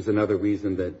 which is another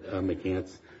reason that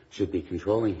McCants should be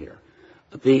controlling here.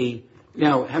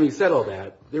 Now, having said all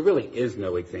that, there really is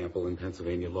no example in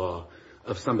Pennsylvania law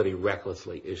of somebody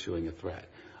recklessly issuing a threat.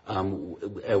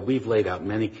 We've laid out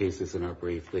many cases in our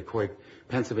brief.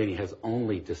 Pennsylvania has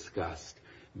only discussed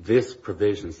this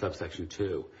provision, subsection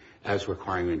 2, as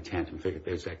requiring intent. In fact,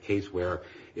 there's that case where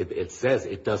it says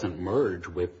it doesn't merge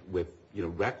with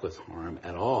reckless harm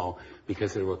at all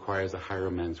because it requires a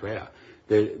higher mens rea.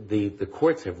 The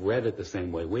courts have read it the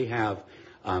same way we have,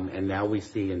 and now we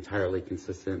see entirely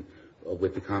consistent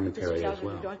with the commentary as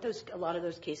well. Aren't a lot of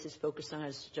those cases focused on,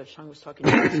 as Judge Chung was talking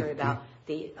about,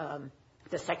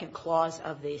 the second clause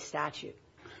of the statute,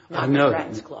 not the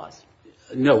threatens clause?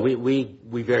 No, we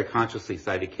very consciously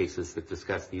cited cases that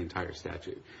discuss the entire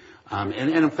statute. And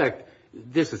in fact,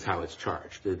 this is how it's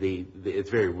charged. It's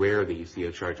very rare that you see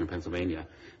a charge in Pennsylvania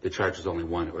that charges only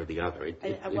one or the other.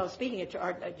 Well, speaking of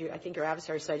charge, I think your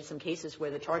adversary cited some cases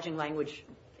where the charging language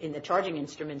in the charging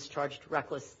instruments charged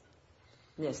recklessness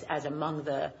as among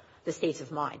the states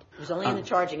of mind. It was only in the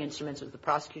charging instruments of the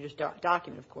prosecutor's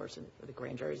document, of course, and for the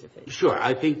grand juries. Sure.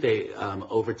 I think they,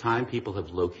 over time, people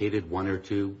have located one or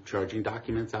two charging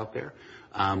documents out there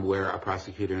where a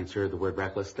prosecutor inserted the word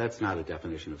reckless. That's not a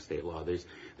definition of state law.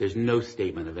 There's no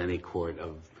statement of any court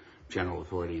of general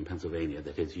authority in Pennsylvania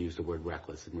that has used the word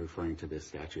reckless in referring to this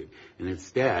statute. And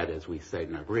instead, as we cite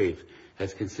in our brief,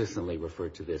 has consistently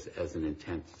referred to this as an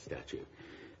intent statute.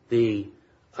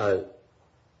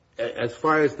 As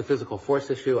far as the physical force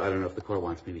issue, I don't know if the court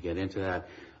wants me to get into that.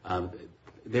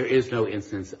 There is no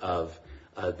instance of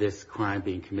this crime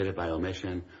being committed by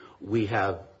omission. We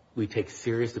take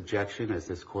serious objection, as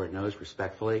this court knows,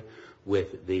 respectfully,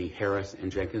 with the Harris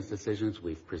and Jenkins decisions.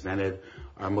 We've presented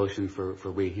our motion for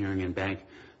rehearing in bank.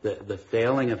 The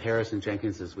failing of Harris and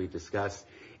Jenkins, as we discussed,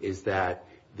 is that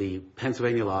the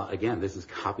Pennsylvania law, again, this is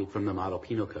copied from the Model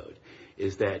Penal Code,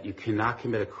 is that you cannot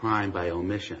commit a crime by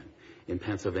omission in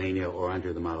Pennsylvania or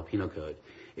under the Model Penal Code,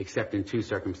 except in two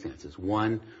circumstances.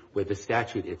 One, where the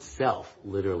statute itself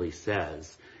literally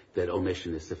says that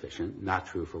omission is sufficient, not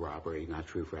true for robbery, not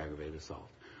true for aggravated assault,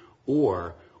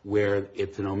 or where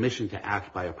it's an omission to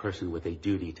act by a person with a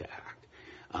duty to act.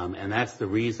 And that's the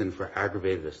reason for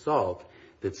aggravated assault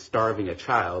that starving a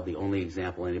child, the only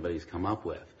example anybody's come up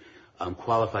with,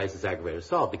 qualifies as aggravated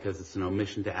assault because it's an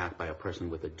omission to act by a person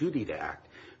with a duty to act,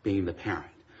 being the parent.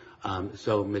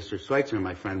 So Mr. Schweitzer,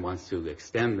 my friend, wants to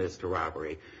extend this to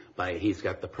robbery by he's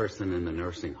got the person in the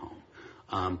nursing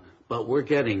home. But we're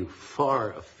getting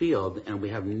far afield, and we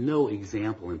have no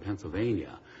example in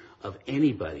Pennsylvania of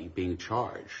anybody being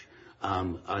charged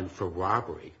for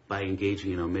robbery by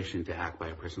engaging in omission to act by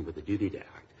a person with a duty to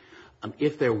act.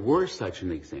 If there were such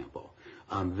an example,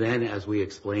 then as we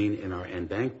explain in our en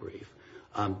banc brief,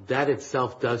 that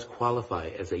itself does qualify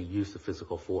as a use of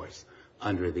physical force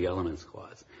under the Elements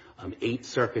Clause. 8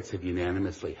 circuits have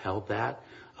unanimously held that.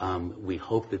 We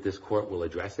hope that this court will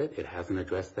address it. It hasn't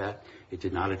addressed that. It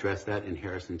did not address that in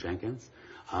Harris and Jenkins.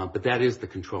 But that is the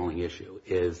controlling issue,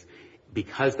 is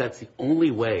because that's the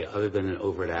only way, other than an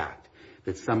overt act,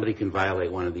 that somebody can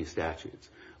violate one of these statutes,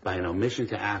 by an omission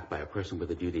to act by a person with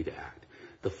a duty to act.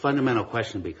 The fundamental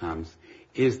question becomes,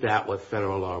 is that what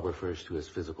federal law refers to as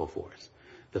physical force?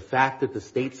 The fact that the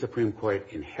state Supreme Court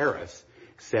in Harris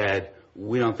said,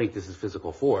 we don't think this is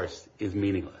physical force, is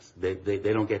meaningless. They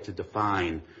don't get to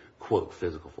define, quote,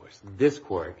 physical force. This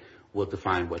court will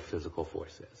define what physical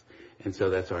force is. And so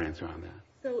that's our answer on that.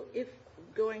 So if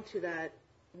going to that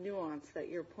nuance that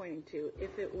you're pointing to,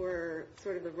 if it were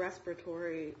sort of the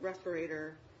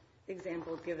respirator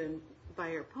example given by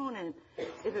your opponent,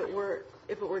 if it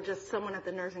were just someone at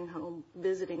the nursing home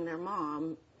visiting their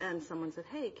mom and someone said,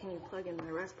 hey, can you plug in my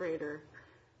respirator?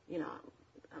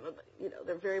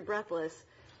 They're very breathless.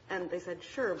 And they said,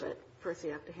 sure, but first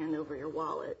you have to hand over your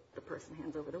wallet. The person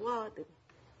hands over the wallet. They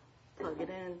plug it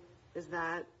in. Is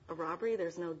that a robbery?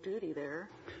 There's no duty there.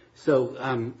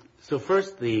 So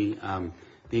first, the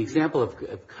example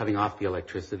of cutting off the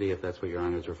electricity, if that's what Your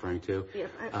Honor is referring to. Yes,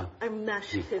 I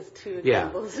meshed his two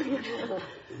examples.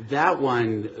 That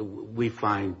one we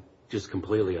find just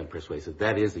completely unpersuasive.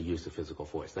 That is the use of physical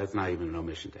force. That's not even an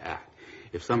omission to act.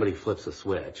 If somebody flips a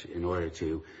switch in order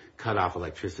to cut off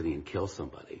electricity and kill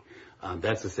somebody,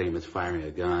 that's the same as firing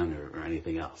a gun or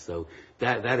anything else. So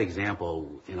that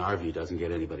example, in our view, doesn't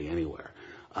get anybody anywhere.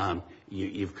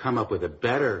 You've come up with a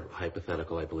better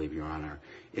hypothetical, I believe, Your Honor,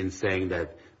 in saying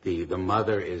that the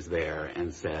mother is there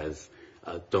and says,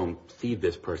 don't feed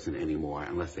this person anymore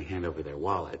unless they hand over their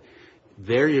wallet.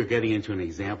 There you're getting into an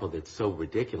example that's so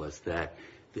ridiculous that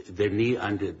there needs...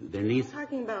 I'm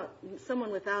talking about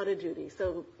someone without a duty.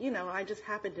 So, I just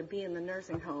happen to be in the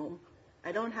nursing home.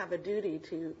 I don't have a duty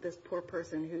to this poor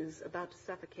person who's about to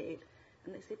suffocate.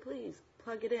 And they say, please,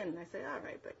 plug it in. And I say, all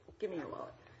right, but give me your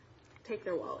wallet. Take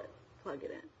their wallet, plug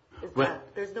it in.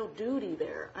 There's no duty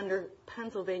there. Under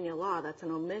Pennsylvania law, that's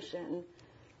an omission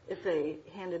if they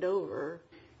hand it over.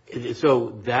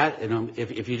 So that,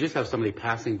 if you just have somebody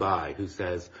passing by who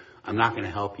says, I'm not going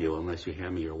to help you unless you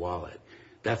hand me your wallet,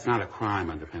 that's not a crime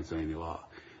under Pennsylvania law.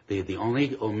 The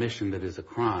only omission that is a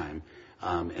crime,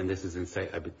 and this is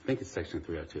I think it's Section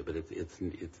 302, but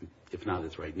if not,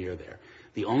 it's right near there.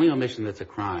 The only omission that's a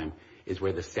crime is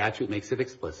where the statute makes it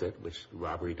explicit, which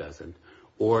robbery doesn't,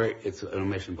 or it's an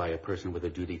omission by a person with a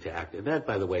duty to act. And that,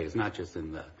 by the way, is not just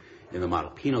in the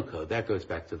model penal code. That goes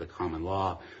back to the common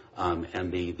law,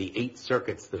 and the 8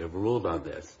 circuits that have ruled on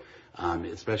this,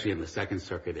 especially in the Second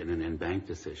Circuit in an en banc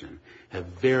decision, have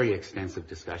very extensive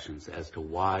discussions as to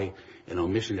why an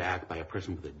omission to act by a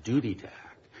person with a duty to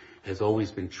act has always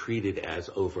been treated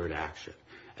as overt action,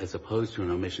 as opposed to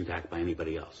an omission to act by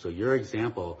anybody else. So your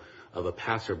example of a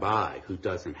passerby who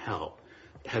doesn't help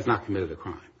has not committed a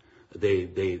crime.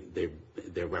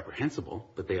 They're reprehensible,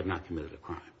 but they have not committed a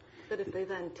crime. But if they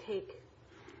then take...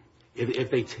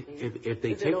 If they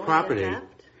take property,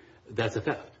 that's a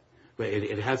theft.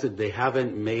 They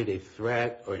haven't made a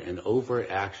threat or an overt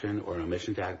action or an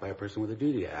omission to act by a person with a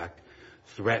duty to act,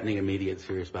 threatening immediate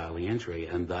serious bodily injury,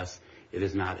 and thus it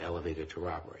is not elevated to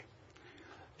robbery.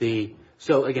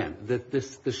 So again,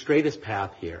 the straightest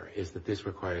path here is that this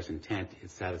requires intent.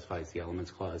 It satisfies the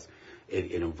elements clause.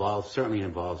 It certainly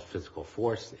involves physical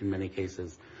force in many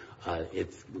cases.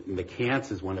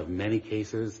 McCants is one of many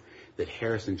cases that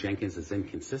Harrison Jenkins is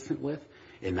inconsistent with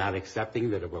in not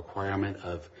accepting that a requirement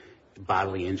of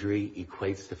bodily injury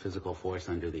equates to physical force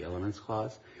under the elements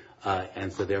clause.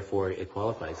 And so therefore it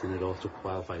qualifies, and it also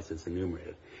qualifies as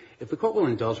enumerated. If the court will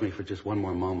indulge me for just one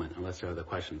more moment, unless there are other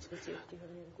questions. Do you have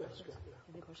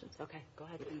any questions? Okay, go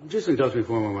ahead. Just indulge me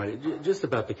for one more moment, just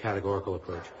about the categorical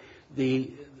approach.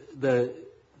 This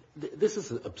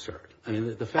is absurd. I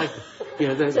mean, the fact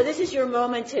that, so this is your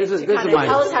moment to kind of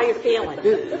tell us how you're feeling.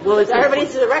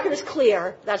 The record is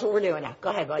clear. That's what we're doing now. Go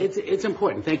ahead, buddy. It's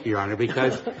important, thank you, Your Honor,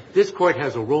 because this court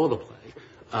has a role to play.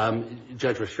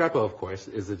 Judge Restrepo, of course,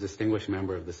 is a distinguished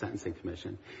member of the Sentencing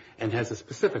Commission and has a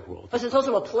specific role. But it's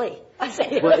also a plea. I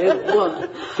think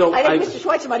Mr.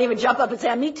 Schweitzer might even jump up and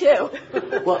say, me too.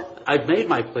 Well, I've made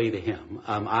my plea to him.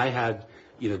 I had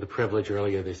the privilege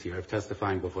earlier this year of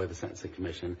testifying before the Sentencing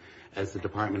Commission as the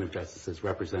Department of Justice's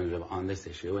representative on this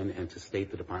issue and to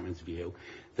state the Department's view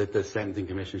that the Sentencing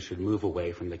Commission should move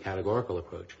away from the categorical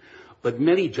approach. But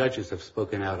many judges have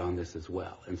spoken out on this as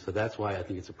well, and so that's why I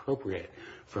think it's appropriate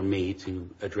for me to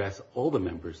address all the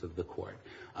members of the court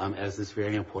as this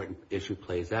very important issue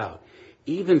plays out.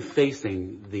 Even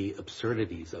facing the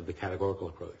absurdities of the categorical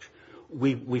approach,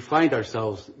 we find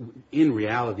ourselves in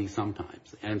reality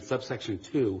sometimes, and subsection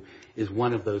 2 is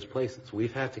one of those places.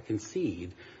 We've had to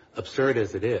concede, absurd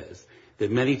as it is,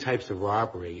 that many types of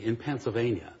robbery in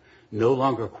Pennsylvania no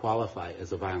longer qualify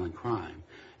as a violent crime.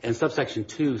 And subsection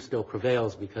 2 still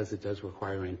prevails because it does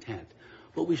require intent.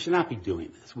 But we should not be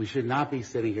doing this. We should not be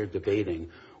sitting here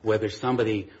debating whether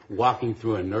somebody walking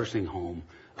through a nursing home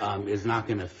is not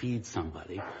going to feed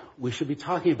somebody. We should be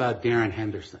talking about Darren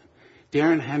Henderson.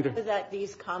 That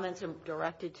these comments are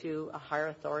directed to a higher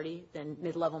authority than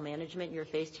mid-level management you're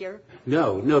faced here?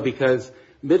 No, because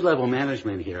mid-level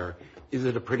management here is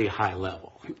at a pretty high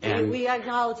level. And we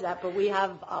acknowledge that, but we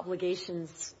have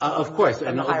obligations of course,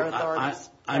 from the higher authorities.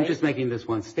 I'm just making this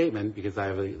one statement because I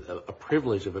have a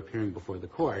privilege of appearing before the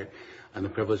court and the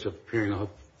privilege of appearing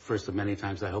first of many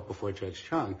times, I hope, before Judge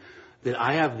Chung, that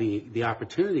I have the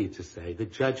opportunity to say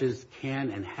that judges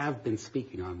can and have been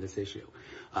speaking on this issue.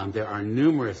 There are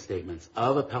numerous statements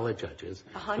of appellate judges.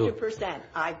 100%.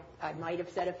 I might have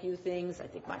said a few things. I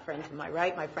think my friend to my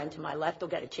right, my friend to my left will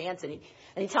get a chance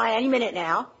any minute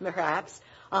now, perhaps.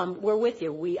 We're with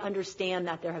you. We understand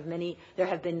that there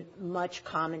have been much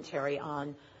commentary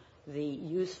on the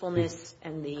usefulness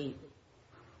and the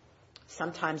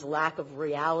sometimes lack of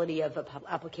reality of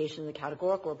application of the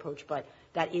categorical approach, but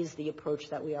that is the approach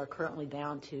that we are currently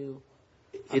bound to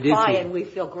apply, and we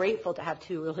feel grateful to have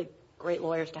two really great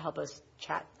lawyers to help us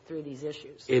chat through these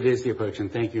issues. It is the approach,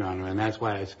 and thank you, Your Honor, and that's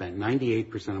why I spent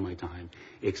 98% of my time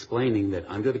explaining that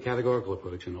under the categorical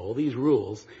approach and all these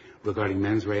rules regarding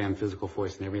mens rea and physical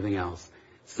force and everything else,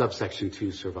 subsection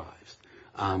 2 survives.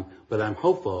 But I'm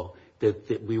hopeful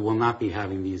that we will not be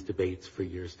having these debates for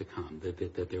years to come,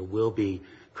 that there will be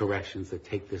corrections that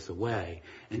take this away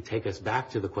and take us back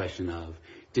to the question of,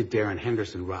 did Darren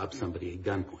Henderson rob somebody at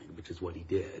gunpoint, which is what he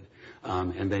did,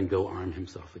 and then go arm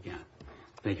himself again.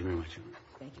 Thank you very much, Your Honor.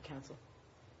 Thank you, counsel.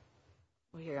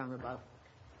 We'll hear you on rebuttal.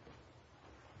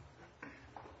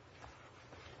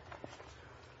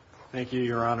 Thank you,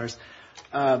 Your Honors.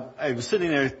 I was sitting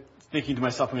there thinking to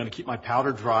myself, I'm going to keep my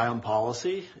powder dry on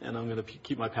policy, and I'm going to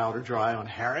keep my powder dry on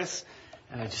Harris,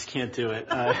 and I just can't do it.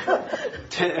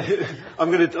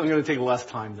 I'm going to take less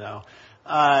time, though.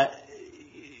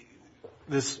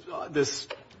 This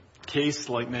case,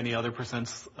 like many other,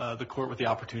 presents the court with the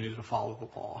opportunity to follow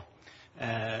the law,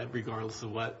 regardless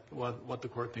of what the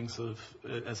court thinks of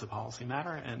it as a policy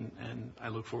matter, and I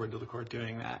look forward to the court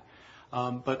doing that.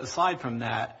 But aside from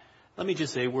that, let me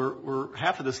just say we're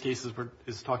half of this case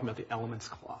is talking about the elements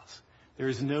clause. There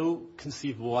is no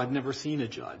conceivable. I've never seen a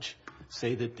judge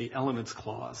say that the elements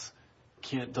clause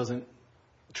doesn't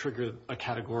trigger a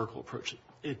categorical approach.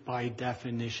 It by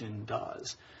definition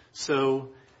does.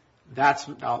 So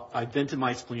I vented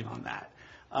my spleen on that.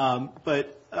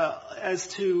 But as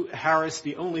to Harris,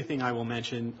 the only thing I will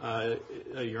mention,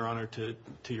 Your Honor,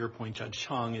 to your point, Judge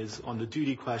Chung, is on the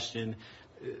duty question.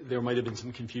 There might have been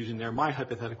some confusion there. My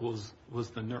hypothetical was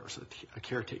the nurse, a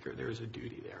caretaker. There is a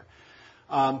duty there.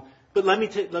 But let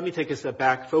me take a step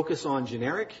back, focus on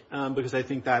generic, because I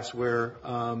think that's where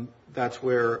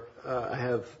I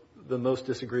have the most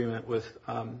disagreement with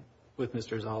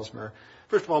Mr. Zalzmer.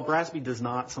 First of all, Brasby does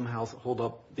not somehow hold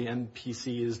up the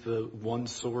NPC as the one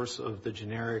source of the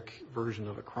generic version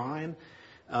of a crime.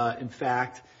 In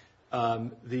fact,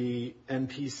 the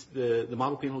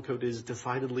model penal code is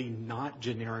decidedly not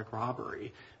generic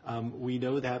robbery. We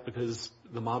know that because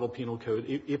the model penal code,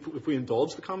 if we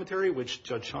indulge the commentary, which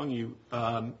Judge Chung,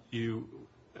 you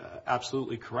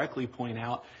absolutely correctly point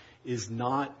out, is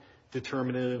not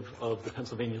determinative of the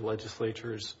Pennsylvania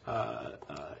legislature's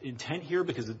intent here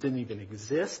because it didn't even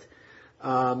exist.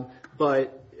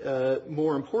 But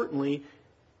more importantly,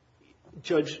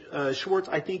 Judge Schwartz,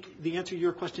 I think the answer to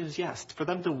your question is yes. For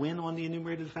them to win on the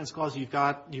enumerated offense clause, you've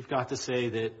got to say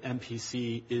that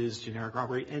MPC is generic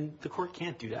robbery, and the court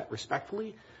can't do that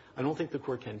respectfully. I don't think the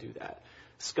court can do that.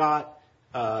 Scott,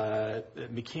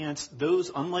 McCants,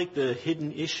 those, unlike the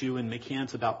hidden issue in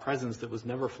McCants about presence that was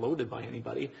never floated by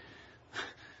anybody,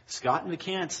 Scott and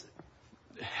McCants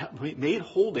made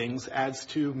holdings as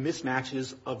to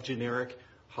mismatches of generic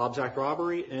Hobbs Act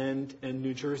robbery and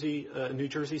New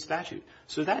Jersey statute.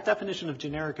 So that definition of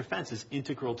generic offense is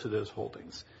integral to those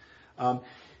holdings.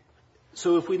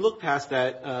 So if we look past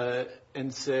that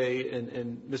and say,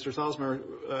 and Mr.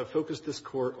 Zalzmer focused this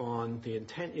court on the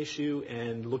intent issue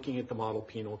and looking at the model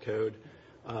penal code,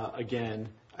 again,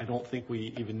 I don't think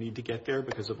we even need to get there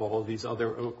because of all of these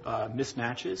other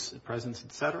mismatches, presence,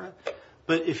 et cetera.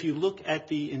 But if you look at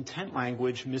the intent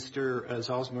language Mr.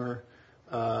 Zalzmer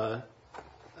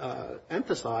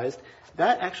emphasized,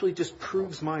 that actually just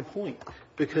proves my point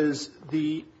because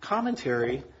the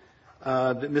commentary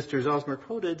that Mr. Zalzmer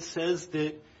quoted says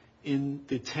that in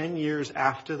the 10 years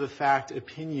after the fact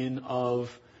opinion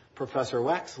of Professor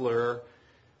Wexler,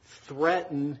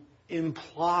 threaten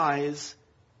implies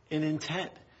an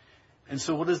intent. And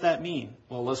so what does that mean?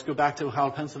 Well, let's go back to how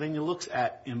Pennsylvania looks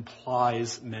at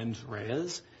implies mens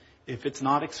reas. If it's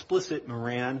not explicit,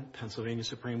 Moran, Pennsylvania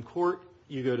Supreme Court,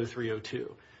 you go to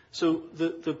 302. So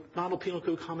the model penal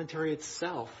code commentary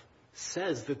itself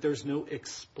says that there's no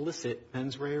explicit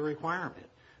mens rea requirement.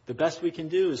 The best we can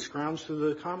do is scrounge through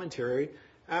the commentary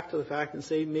after the fact and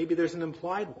say maybe there's an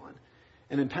implied one.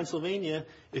 And in Pennsylvania,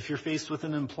 if you're faced with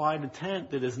an implied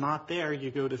intent that is not there,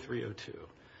 you go to 302.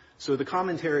 So the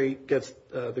commentary gets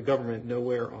the government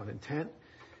nowhere on intent,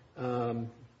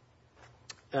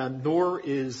 nor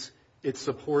is it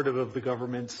supportive of the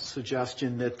government's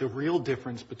suggestion that the real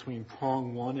difference between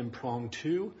prong 1 and prong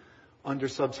 2 under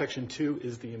subsection 2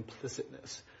 is the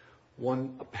implicitness.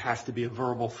 One has to be a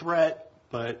verbal threat,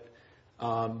 but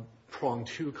prong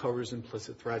 2 covers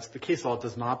implicit threats. The case law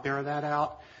does not bear that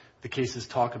out. The cases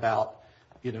talk about,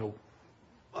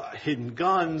 hidden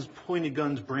guns, pointed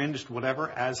guns, brandished,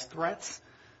 whatever, as threats.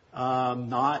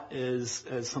 not as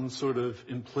some sort of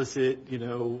implicit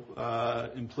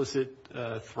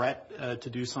threat to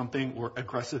do something or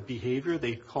aggressive behavior.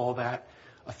 They call that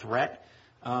a threat.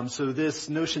 So this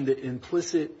notion that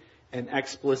implicit and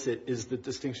explicit is the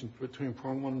distinction between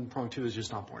prong 1 and prong 2 is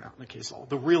just not borne out in the case law.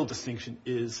 The real distinction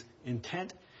is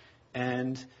intent.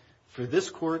 And for this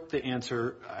court, the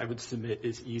answer I would submit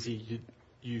is easy.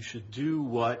 You should do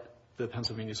what the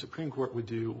Pennsylvania Supreme Court would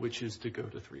do, which is to go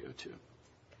to 302.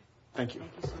 Thank you.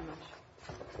 Thank you so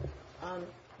much.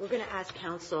 We're going to ask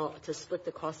counsel to split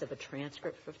the cost of a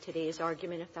transcript for today's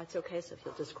argument, if that's okay. So if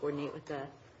you'll just coordinate with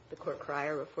the court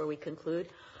crier before we conclude,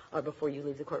 or before you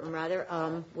leave the courtroom, rather.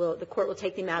 The court will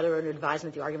take the matter under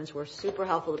advisement. The arguments were super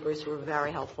helpful. The briefs were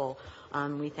very helpful.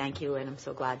 We thank you, and I'm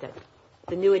so glad that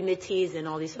the new admittees and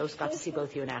all these hosts got to see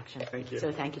both of you in action. Thank you.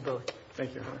 So thank you both.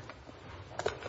 Thank you, Your Honor.